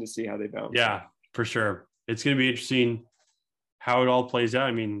be interesting to see how they bounce. Yeah, for sure. It's going to be interesting how it all plays out.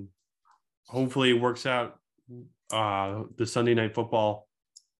 I mean, hopefully it works out. The new Sunday Night Football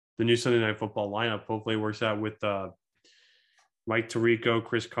lineup, hopefully it works out with Mike Tirico,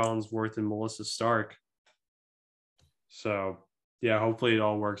 Chris Collinsworth, and Melissa Stark. So, yeah, hopefully it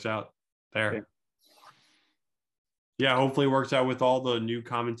all works out there. Yeah, hopefully it works out with all the new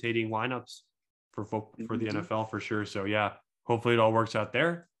commentating lineups for the NFL for sure. So, yeah, hopefully it all works out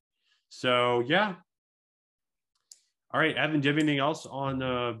there. So, yeah. All right, Evan, do you have anything else on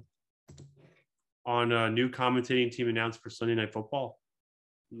a new commentating team announced for Sunday Night Football?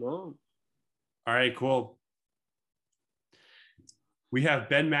 No. All right, cool. We have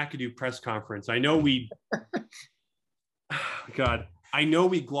Ben McAdoo press conference. I know we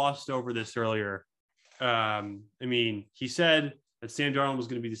glossed over this earlier. I mean, he said that Sam Darnold was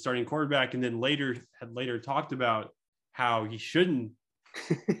going to be the starting quarterback, and then later talked about how he shouldn't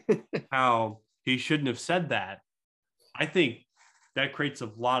have said that. I think that creates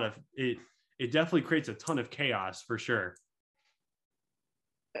a lot of it. It definitely creates a ton of chaos for sure.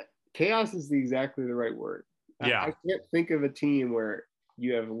 Chaos is exactly the right word. Yeah. I can't think of a team where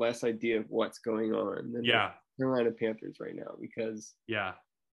you have less idea of what's going on than the Carolina Panthers right now, because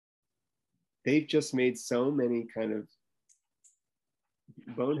they've just made so many kind of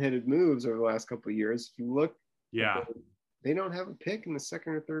boneheaded moves over the last couple of years. If you look, they don't have a pick in the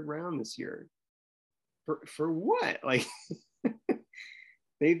second or third round this year. For what? Like,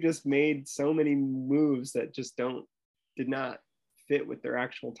 they've just made so many moves that just did not fit with their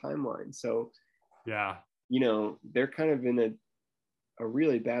actual timeline. So, they're kind of in a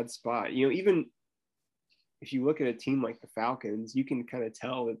really bad spot. Even if you look at a team like the Falcons, you can kind of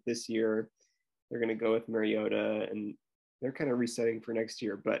tell that this year they're going to go with Mariota and they're kind of resetting for next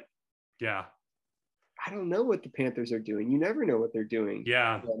year. But I don't know what the Panthers are doing. You never know what they're doing.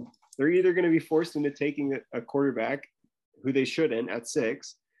 Yeah. They're either going to be forced into taking a quarterback who they shouldn't at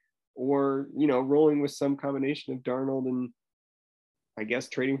 6, or, rolling with some combination of Darnold and, I guess,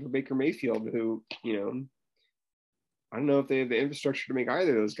 trading for Baker Mayfield, who, I don't know if they have the infrastructure to make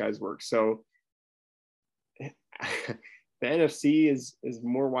either of those guys work. So the NFC is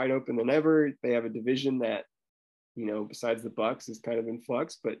more wide open than ever. They have a division that, besides the Bucs, is kind of in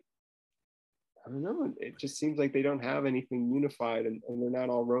flux, but I don't know. It just seems like they don't have anything unified, and they're not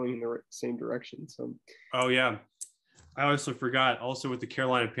all rowing in the same direction. So, I also forgot. Also, with the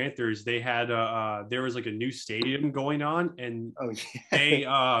Carolina Panthers, they had there was like a new stadium going on, and they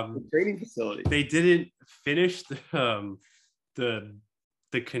the training facility. They didn't finish the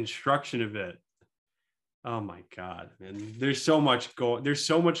construction of it. Oh my God, man! There's so much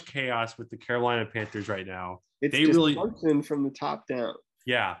chaos with the Carolina Panthers right now. It's dysfunction from the top down.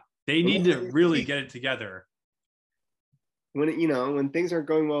 Yeah. They need to really get it together. When things aren't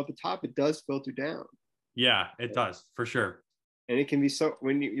going well at the top, it does filter down. Yeah, it does, for sure. And it can be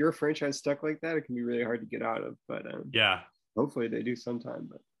when you're a franchise stuck like that, it can be really hard to get out of. But hopefully they do sometime.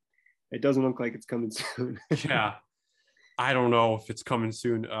 But it doesn't look like it's coming soon. Yeah, I don't know if it's coming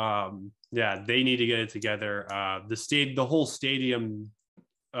soon. They need to get it together. The whole stadium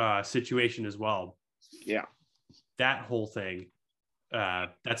situation as well. Yeah, that whole thing.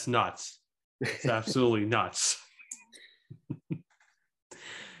 That's nuts. It's absolutely nuts.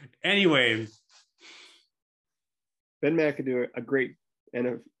 Anyway, Ben McAdoo, a great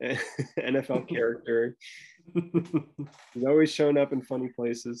NFL character. He's always shown up in funny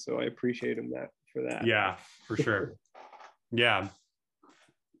places, so I appreciate him for that. Yeah, for sure. Yeah.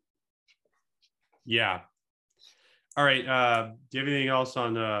 All right. Do you have anything else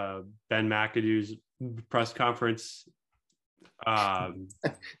on Ben McAdoo's press conference?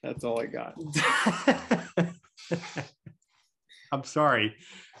 That's all I got. I'm sorry.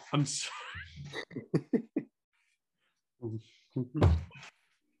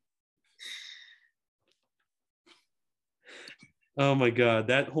 Oh my God,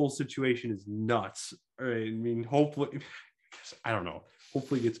 that whole situation is nuts. All right, I mean, hopefully, I don't know.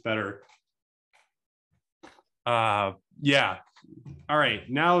 Hopefully it gets better. Yeah. All right,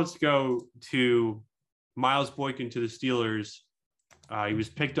 now let's go to Miles Boykin to the Steelers. He was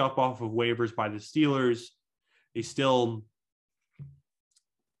picked up off of waivers by the Steelers.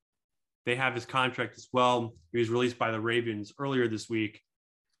 They have his contract as well. He was released by the Ravens earlier this week.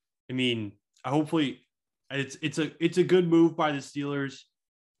 I mean, hopefully it's a good move by the Steelers.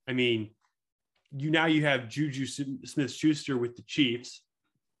 I mean, you have Juju Smith-Schuster with the Chiefs,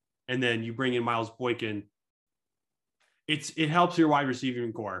 and then you bring in Miles Boykin. It helps your wide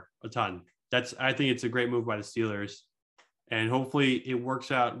receiving core a ton. I think it's a great move by the Steelers, and hopefully it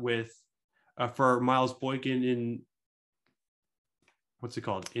works out with for Miles Boykin in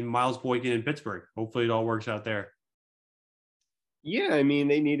Miles Boykin in Pittsburgh. Hopefully it all works out there. Yeah, I mean,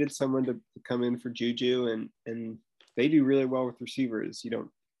 they needed someone to come in for Juju, and they do really well with receivers. I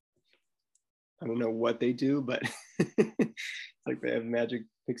don't know what they do, but it's like they have magic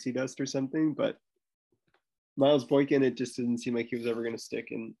pixie dust or something. But Miles Boykin, it just didn't seem like he was ever going to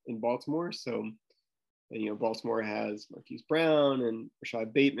stick in Baltimore. So, and, Baltimore has Marquise Brown and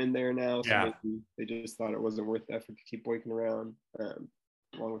Rashad Bateman there now. So maybe they just thought it wasn't worth the effort to keep Boykin around,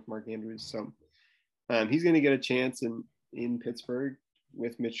 along with Mark Andrews. So he's going to get a chance in Pittsburgh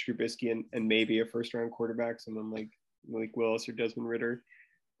with Mitch Trubisky and maybe a first-round quarterback, someone like Malik Willis or Desmond Ridder.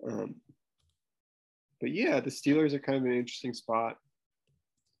 But yeah, the Steelers are kind of an interesting spot.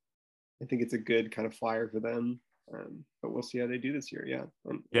 I think it's a good kind of flyer for them, but we'll see how they do this year. Yeah.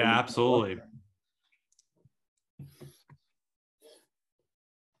 Absolutely.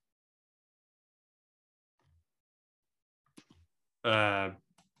 Yeah,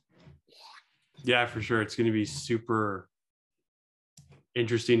 for sure. It's going to be super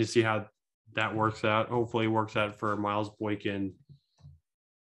interesting to see how that works out. Hopefully it works out for Miles Boykin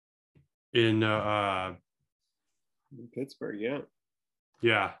in Pittsburgh. Yeah.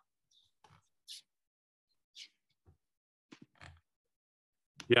 Yeah.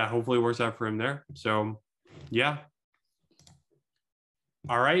 Yeah, hopefully it works out for him there. So, yeah.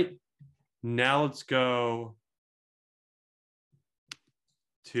 All right. Now let's go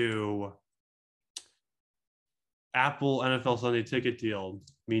to Apple NFL Sunday Ticket deal.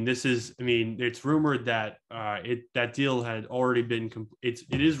 It's rumored that that deal had already been it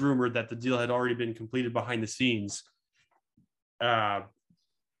is rumored that the deal had already been completed behind the scenes. It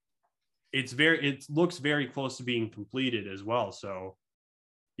looks very close to being completed as well. So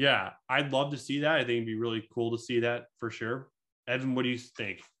yeah, I'd love to see that. I think it'd be really cool to see that for sure. Evan, what do you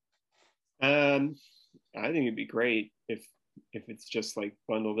think? I think it'd be great if it's just like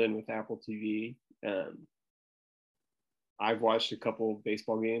bundled in with Apple TV. I've watched a couple of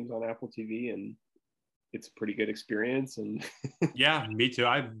baseball games on Apple TV, and it's a pretty good experience. And yeah, me too.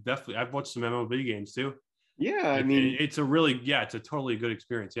 I've watched some MLB games too. Yeah, it's a totally good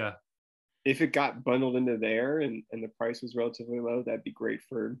experience. Yeah. If it got bundled into there and the price was relatively low, that'd be great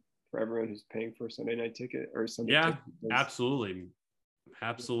for everyone who's paying for a Sunday night ticket or Sunday. Yeah, absolutely.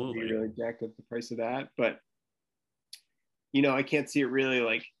 We really jacked up the price of that, but I can't see it really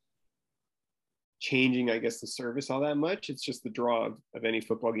like changing, I guess, the service all that much. It's just the draw of any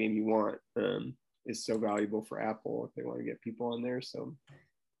football game you want is so valuable for Apple if they want to get people on there. So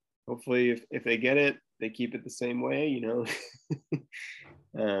hopefully if they get it, they keep it the same way,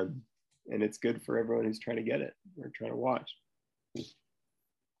 and it's good for everyone who's trying to get it or trying to watch.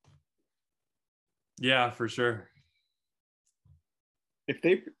 Yeah, for sure. If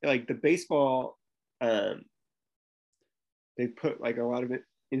they like the baseball, they put like a lot of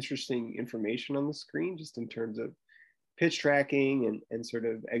interesting information on the screen just in terms of pitch tracking and sort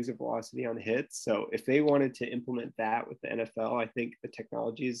of exit velocity on hits. So if they wanted to implement that with the NFL, I think the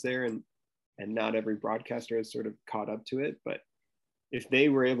technology is there and not every broadcaster has sort of caught up to it. But if they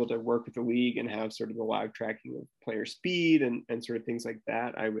were able to work with the league and have sort of the live tracking of player speed and sort of things like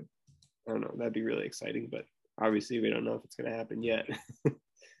that, I don't know, that'd be really exciting. But obviously we don't know if it's going to happen yet.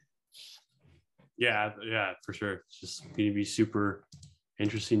 Yeah, for sure. It's just going to be super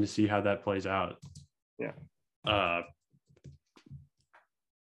interesting to see how that plays out. Yeah.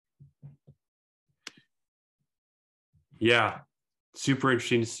 Yeah, super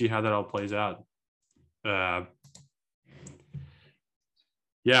interesting to see how that all plays out.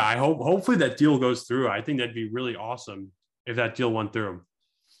 Yeah, hopefully that deal goes through. I think that'd be really awesome if that deal went through.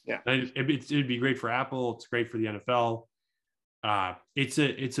 Yeah, it'd be great for Apple. It's great for the NFL. It's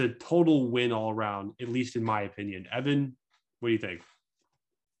a total win all around, at least in my opinion. Evan, what do you think?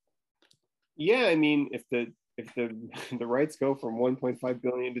 Yeah, I mean, if the rights go from 1.5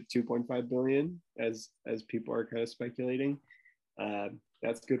 billion to 2.5 billion, as people are kind of speculating,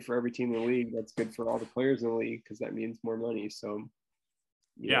 that's good for every team in the league. That's good for all the players in the league because that means more money. So,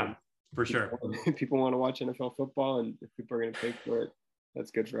 yeah, for sure. People want to watch NFL football, and if people are going to pay for it, that's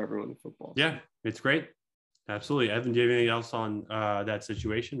good for everyone in football. Yeah, it's great. Absolutely. Evan, do you have anything else on that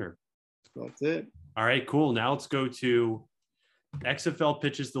situation? Or that's it. All right, cool. Now let's go to XFL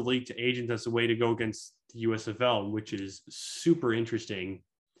pitches the league to agents as a way to go against the USFL, which is super interesting.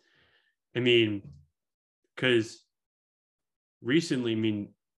 I mean, because recently,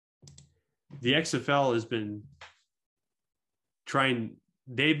 the XFL has been trying.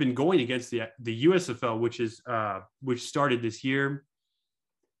 They've been going against the USFL, which started this year,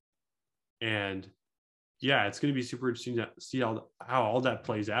 and yeah, it's going to be super interesting to see how all that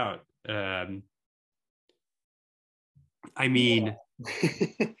plays out. I mean,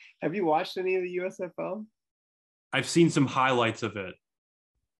 have you watched any of the USFL? I've seen some highlights of it.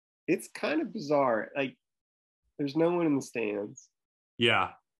 It's kind of bizarre. Like, there's no one in the stands.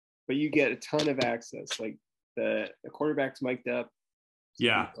 Yeah. But you get a ton of access. Like, the quarterback's mic'd up. So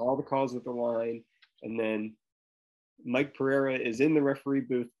yeah. All the calls at the line. And then Mike Pereira is in the referee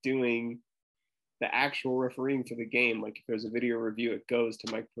booth doing the actual refereeing for the game. Like, if there's a video review, it goes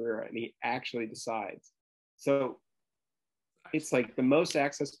to Mike Pereira and he actually decides. So it's like the most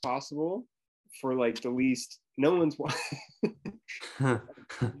access possible for like the least, no one's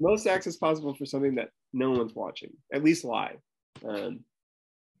most access possible for something that no one's watching, at least live.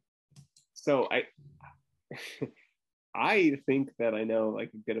 So I think that I know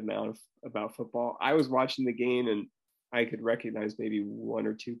like a good amount about football. I was watching the game and I could recognize maybe one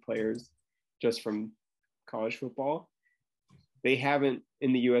or two players just from college football. They haven't,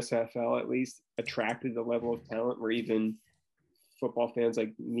 in the USFL at least, attracted the level of talent where even football fans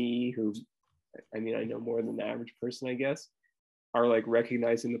like me, who, I mean, I know more than the average person, I guess, are like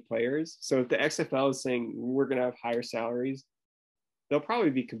recognizing the players. So if the XFL is saying we're going to have higher salaries, they'll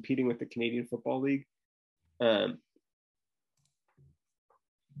probably be competing with the Canadian Football League.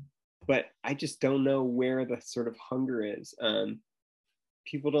 But I just don't know where the sort of hunger is.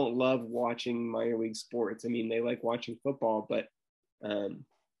 People don't love watching minor league sports. I mean, they like watching football, but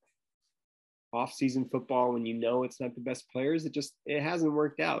off-season football, when you know it's not the best players, it hasn't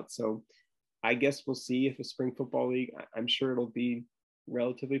worked out. So I guess we'll see if a spring football league, I'm sure it'll be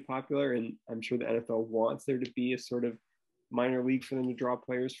relatively popular, and I'm sure the NFL wants there to be a sort of minor league for them to draw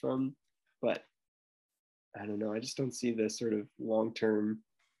players from. But I don't know. I just don't see this sort of long-term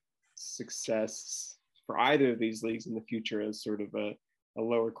success for either of these leagues in the future as sort of a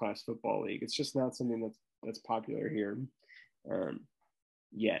lower class football league. It's just not something that's popular here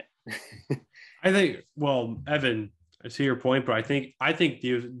yet. I think, well, Evan, I see your point, but I think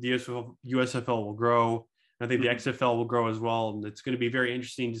the USFL will grow. I think the XFL will grow as well. And it's going to be very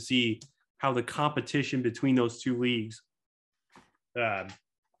interesting to see how the competition between those two leagues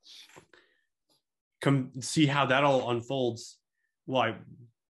see how that all unfolds. Well,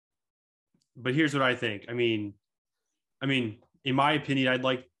 but here's what I think. I mean, in my opinion, I'd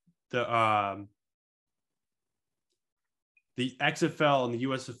like the XFL and the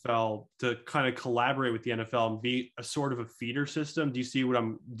USFL to kind of collaborate with the NFL and be a sort of a feeder system. Do you see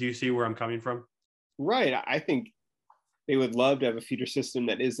where I'm coming from? Right. I think they would love to have a feeder system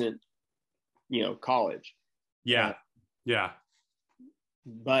that isn't, college. Yeah. Yeah.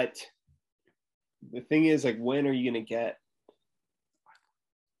 But the thing is, like, when are you going to get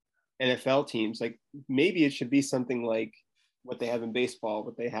NFL teams? Like, maybe it should be something like what they have in baseball,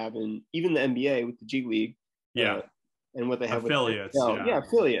 what they have in even the NBA with the G League. Yeah. And what they have affiliates. With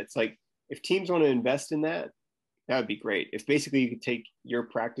affiliates. Like, if teams want to invest in that, that would be great. If basically you could take your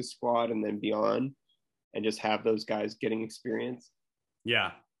practice squad and then beyond and just have those guys getting experience.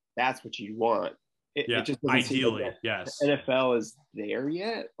 Yeah. That's what you want. It just doesn't ideally, like yes. The NFL is there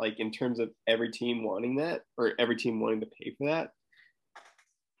yet, like in terms of every team wanting that or every team wanting to pay for that.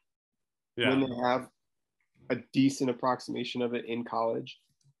 Yeah. When they have a decent approximation of it in college,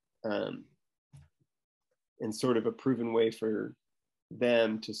 and sort of a proven way for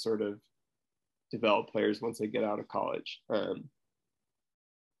them to sort of develop players once they get out of college.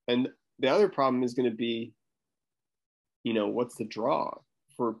 And the other problem is going to be, what's the draw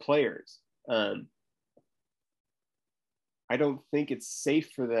for players? I don't think it's safe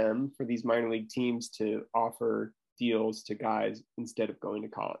for these minor league teams to offer deals to guys instead of going to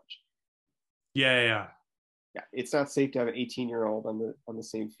college. Yeah. It's not safe to have an 18-year-old on the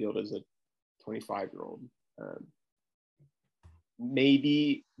same field as a 25-year-old.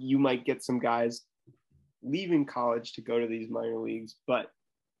 Maybe you might get some guys leaving college to go to these minor leagues, but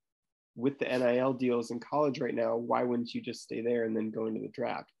with the NIL deals in college right now, why wouldn't you just stay there and then go into the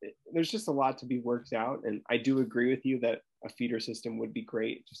draft? There's just a lot to be worked out. And I do agree with you that a feeder system would be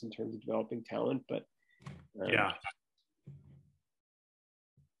great just in terms of developing talent, but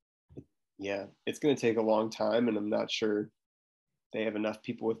it's going to take a long time, and I'm not sure they have enough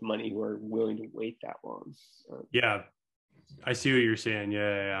people with money who are willing to wait that long. Yeah, I see what you're saying.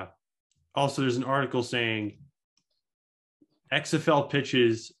 Yeah. Also, there's an article saying XFL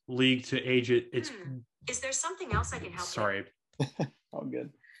pitches league to age it. Is there something else I can help? Sorry. All good.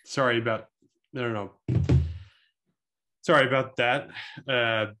 Sorry about. No. Sorry about that.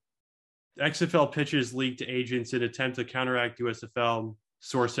 XFL pitches leaked to agents in attempt to counteract USFL.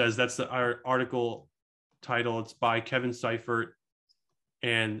 Source says that's the article title. It's by Kevin Seifert,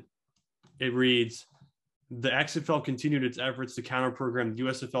 and it reads, the XFL continued its efforts to counter-program the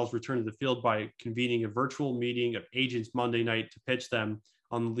USFL's return to the field by convening a virtual meeting of agents Monday night to pitch them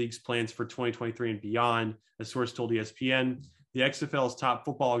on the league's plans for 2023 and beyond. A source told ESPN, the XFL's top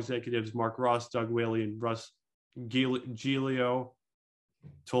football executives, Mark Ross, Doug Whaley, and Russ Giglio,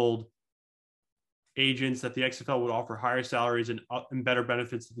 told agents that the XFL would offer higher salaries and better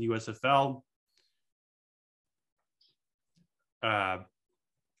benefits than the USFL.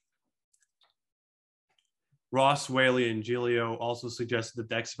 Ross, Whaley, and Giglio also suggested that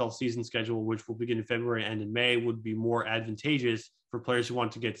the XFL season schedule, which will begin in February and in May, would be more advantageous for players who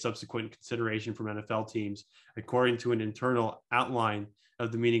want to get subsequent consideration from NFL teams, according to an internal outline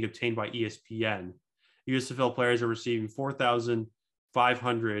of the meeting obtained by ESPN. USFL players are receiving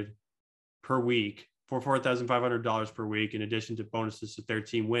 $4,500 per week, for $4,500 per week, in addition to bonuses if their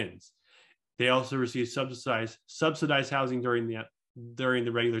team wins. They also receive subsidized housing during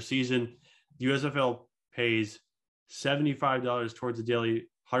the regular season. The USFL pays $75 towards a daily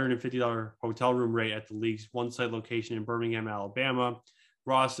 $150 hotel room rate at the league's one-site location in Birmingham, Alabama.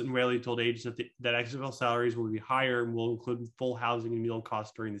 Ross and Whaley told agents that XFL salaries will be higher and will include full housing and meal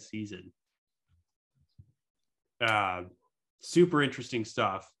costs during the season. Super interesting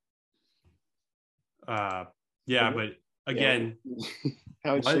stuff. But again,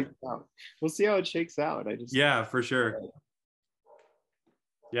 how it shakes out. We'll see how it shakes out. Yeah, for sure.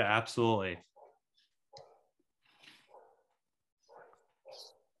 Yeah, absolutely.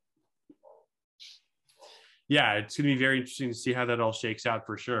 Yeah, it's going to be very interesting to see how that all shakes out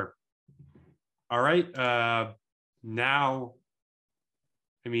for sure. All right. Now,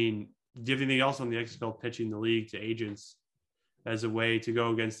 I mean, do you have anything else on the XFL pitching the league to agents as a way to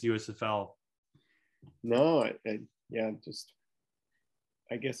go against the USFL? No, I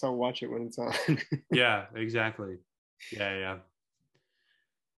guess I'll watch it when it's on. Yeah, exactly. Yeah.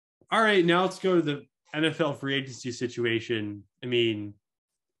 All right, now let's go to the NFL free agency situation. I mean,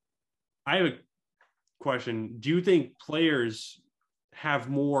 I have a question. Do you think players are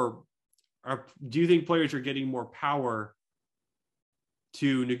getting more power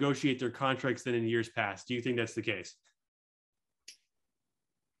to negotiate their contracts than in years past? Do you think that's the case?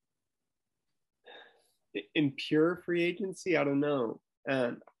 In pure free agency, I don't know.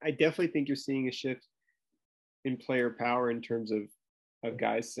 I definitely think you're seeing a shift in player power in terms of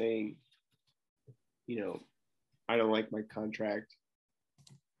guys saying, I don't like my contract.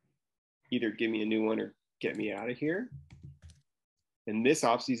 Either give me a new one or get me out of here. And this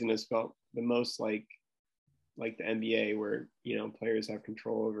offseason has felt the most like the NBA, where, players have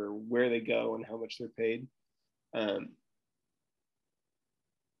control over where they go and how much they're paid.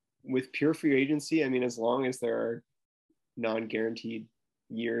 With pure free agency, I mean, as long as there are non-guaranteed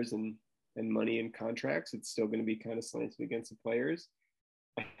years and money in contracts, it's still going to be kind of slanted against the players.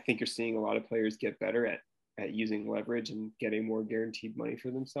 I think you're seeing a lot of players get better at using leverage and getting more guaranteed money for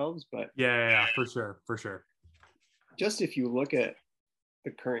themselves. But yeah, for sure. Just if you look at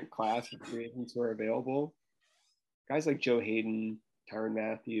the current class of free agents who are available, guys like Joe Hayden, Tyrann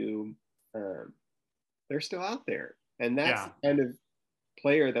Mathieu, they're still out there. And that's the kind of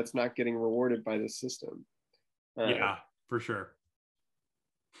player that's not getting rewarded by the system. Yeah, for sure.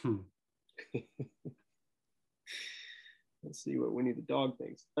 Let's see what Winnie the dog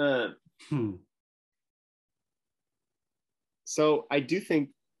thinks. So I do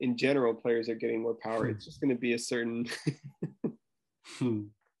think in general players are getting more power. It's just going to be a certain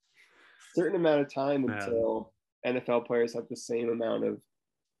amount of time until NFL players have the same amount of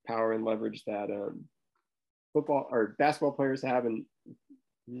power and leverage that football or basketball players have, and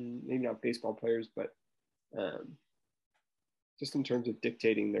maybe not baseball players, but just in terms of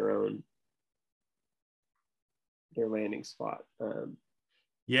dictating their landing spot.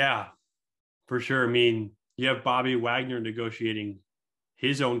 Yeah, for sure. I mean, you have Bobby Wagner negotiating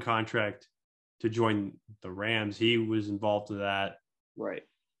his own contract to join the Rams. He was involved in that. Right.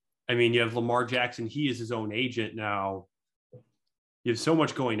 I mean, you have Lamar Jackson. He is his own agent now. You have so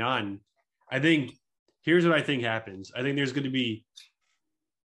much going on. I think here's what I think happens. I think there's going to be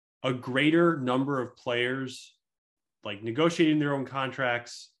a greater number of players like negotiating their own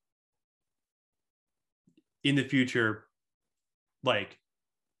contracts in the future, like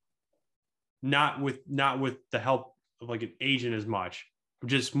not with the help of like an agent as much,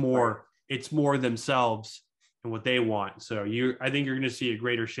 just more, right. It's more themselves and what they want. So I think you're going to see a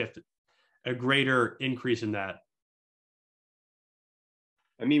greater shift, a greater increase in that.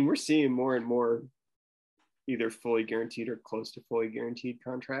 I mean, we're seeing more and more either fully guaranteed or close to fully guaranteed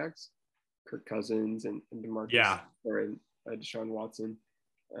contracts. Kirk Cousins and DeMarcus Yeah. or Deshaun Watson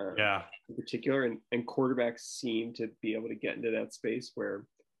Yeah. in particular. And quarterbacks seem to be able to get into that space where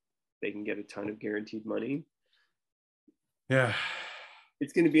they can get a ton of guaranteed money. Yeah.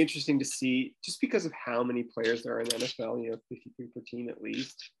 It's going to be interesting to see, just because of how many players there are in the NFL, 53 per team at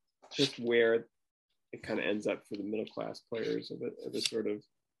least, just where it kind of ends up for the middle class players or the sort of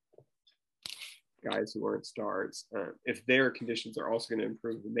guys who aren't stars. If their conditions are also going to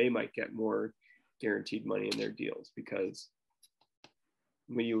improve, they might get more guaranteed money in their deals, because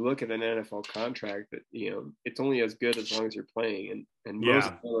when you look at an NFL contract, that it's only as good as long as you're playing, and most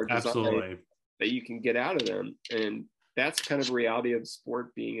of them are designed that you can get out of them, and that's kind of a reality of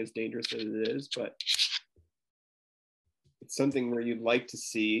sport being as dangerous as it is. But it's something where you'd like to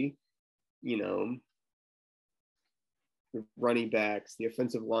see, the running backs, the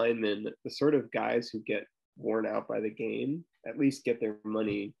offensive linemen, the sort of guys who get worn out by the game, at least get their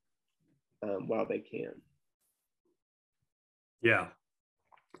money while they can. Yeah,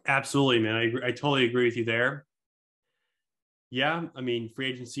 absolutely, man. I totally agree with you there. Yeah, I mean, free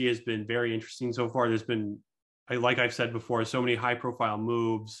agency has been very interesting so far. There's been, like I've said before, so many high-profile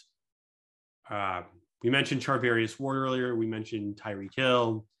moves. We mentioned Charvarius Ward earlier. We mentioned Tyreek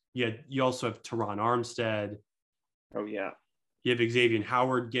Hill. You also have Teron Armstead. Oh, yeah. You have Xavier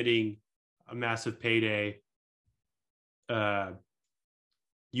Howard getting a massive payday.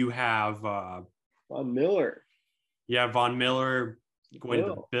 You have Von Miller. Yeah, Von Miller going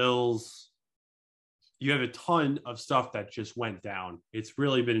to the Bills. You have a ton of stuff that just went down. It's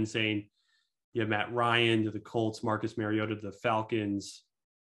really been insane. You have Matt Ryan to the Colts, Marcus Mariota to the Falcons.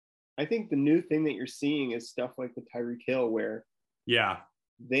 I think the new thing that you're seeing is stuff like the Tyreek Hill, where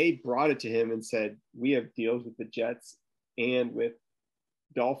they brought it to him and said, we have deals with the Jets and with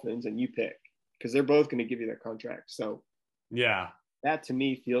Dolphins, and you pick, because they're both going to give you that contract. So that to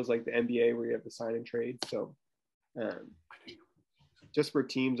me feels like the NBA, where you have the sign and trade. So just where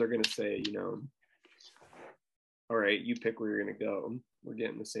teams are going to say, all right, you pick where you're going to go. We're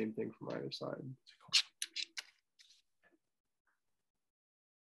getting the same thing from either side.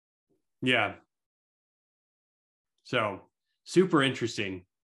 Yeah. So super interesting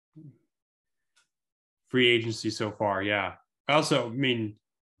free agency so far. Yeah. Also, I mean,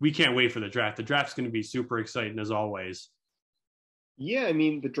 we can't wait for the draft. The draft's going to be super exciting as always. Yeah. I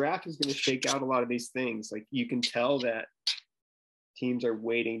mean, the draft is going to shake out a lot of these things. Like, you can tell that teams are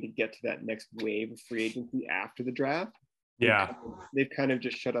waiting to get to that next wave of free agency after the draft. Yeah. They've kind of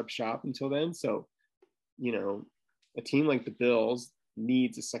just shut up shop until then. So, a team like the Bills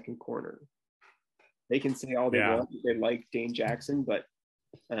needs a second corner. They can say all they want. They like Dane Jackson, but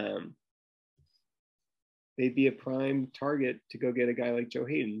they'd be a prime target to go get a guy like Joe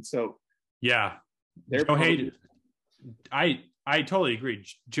Hayden. So Joe Hayden. I totally agree.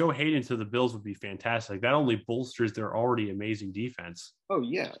 Joe Hayden to the Bills would be fantastic. That only bolsters their already amazing defense. Oh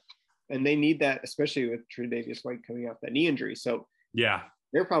yeah, and they need that, especially with Tre'Davious White coming off that knee injury. So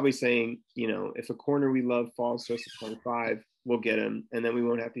they're probably saying, if a corner we love falls to us at 25, we'll get him, and then we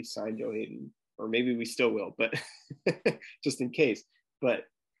won't have to sign Joe Hayden, or maybe we still will, but just in case. But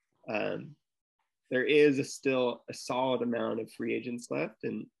there is still a solid amount of free agents left,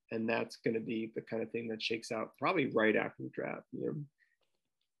 and that's going to be the kind of thing that shakes out probably right after the draft.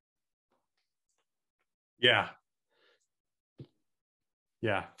 Yeah,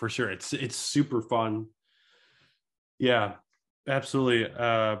 for sure. It's super fun. Yeah, absolutely.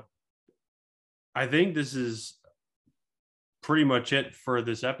 I think this is pretty much it for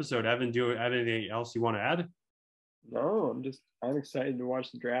this episode. Evan, do you have anything else you want to add? No, I'm excited to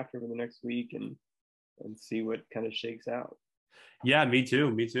watch the draft over the next week and see what kind of shakes out. Yeah, me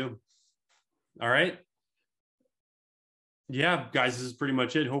too. All right. Yeah, guys, this is pretty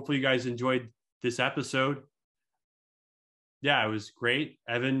much it. Hopefully you guys enjoyed this episode. Yeah, it was great.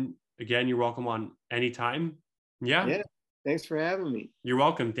 Evan, again, you're welcome on anytime. Yeah. Thanks for having me. You're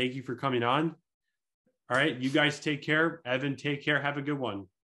welcome. Thank you for coming on. All right. You guys take care. Evan, take care. Have a good one.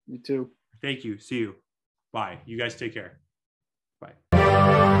 You too. Thank you. See you. Bye. You guys take care.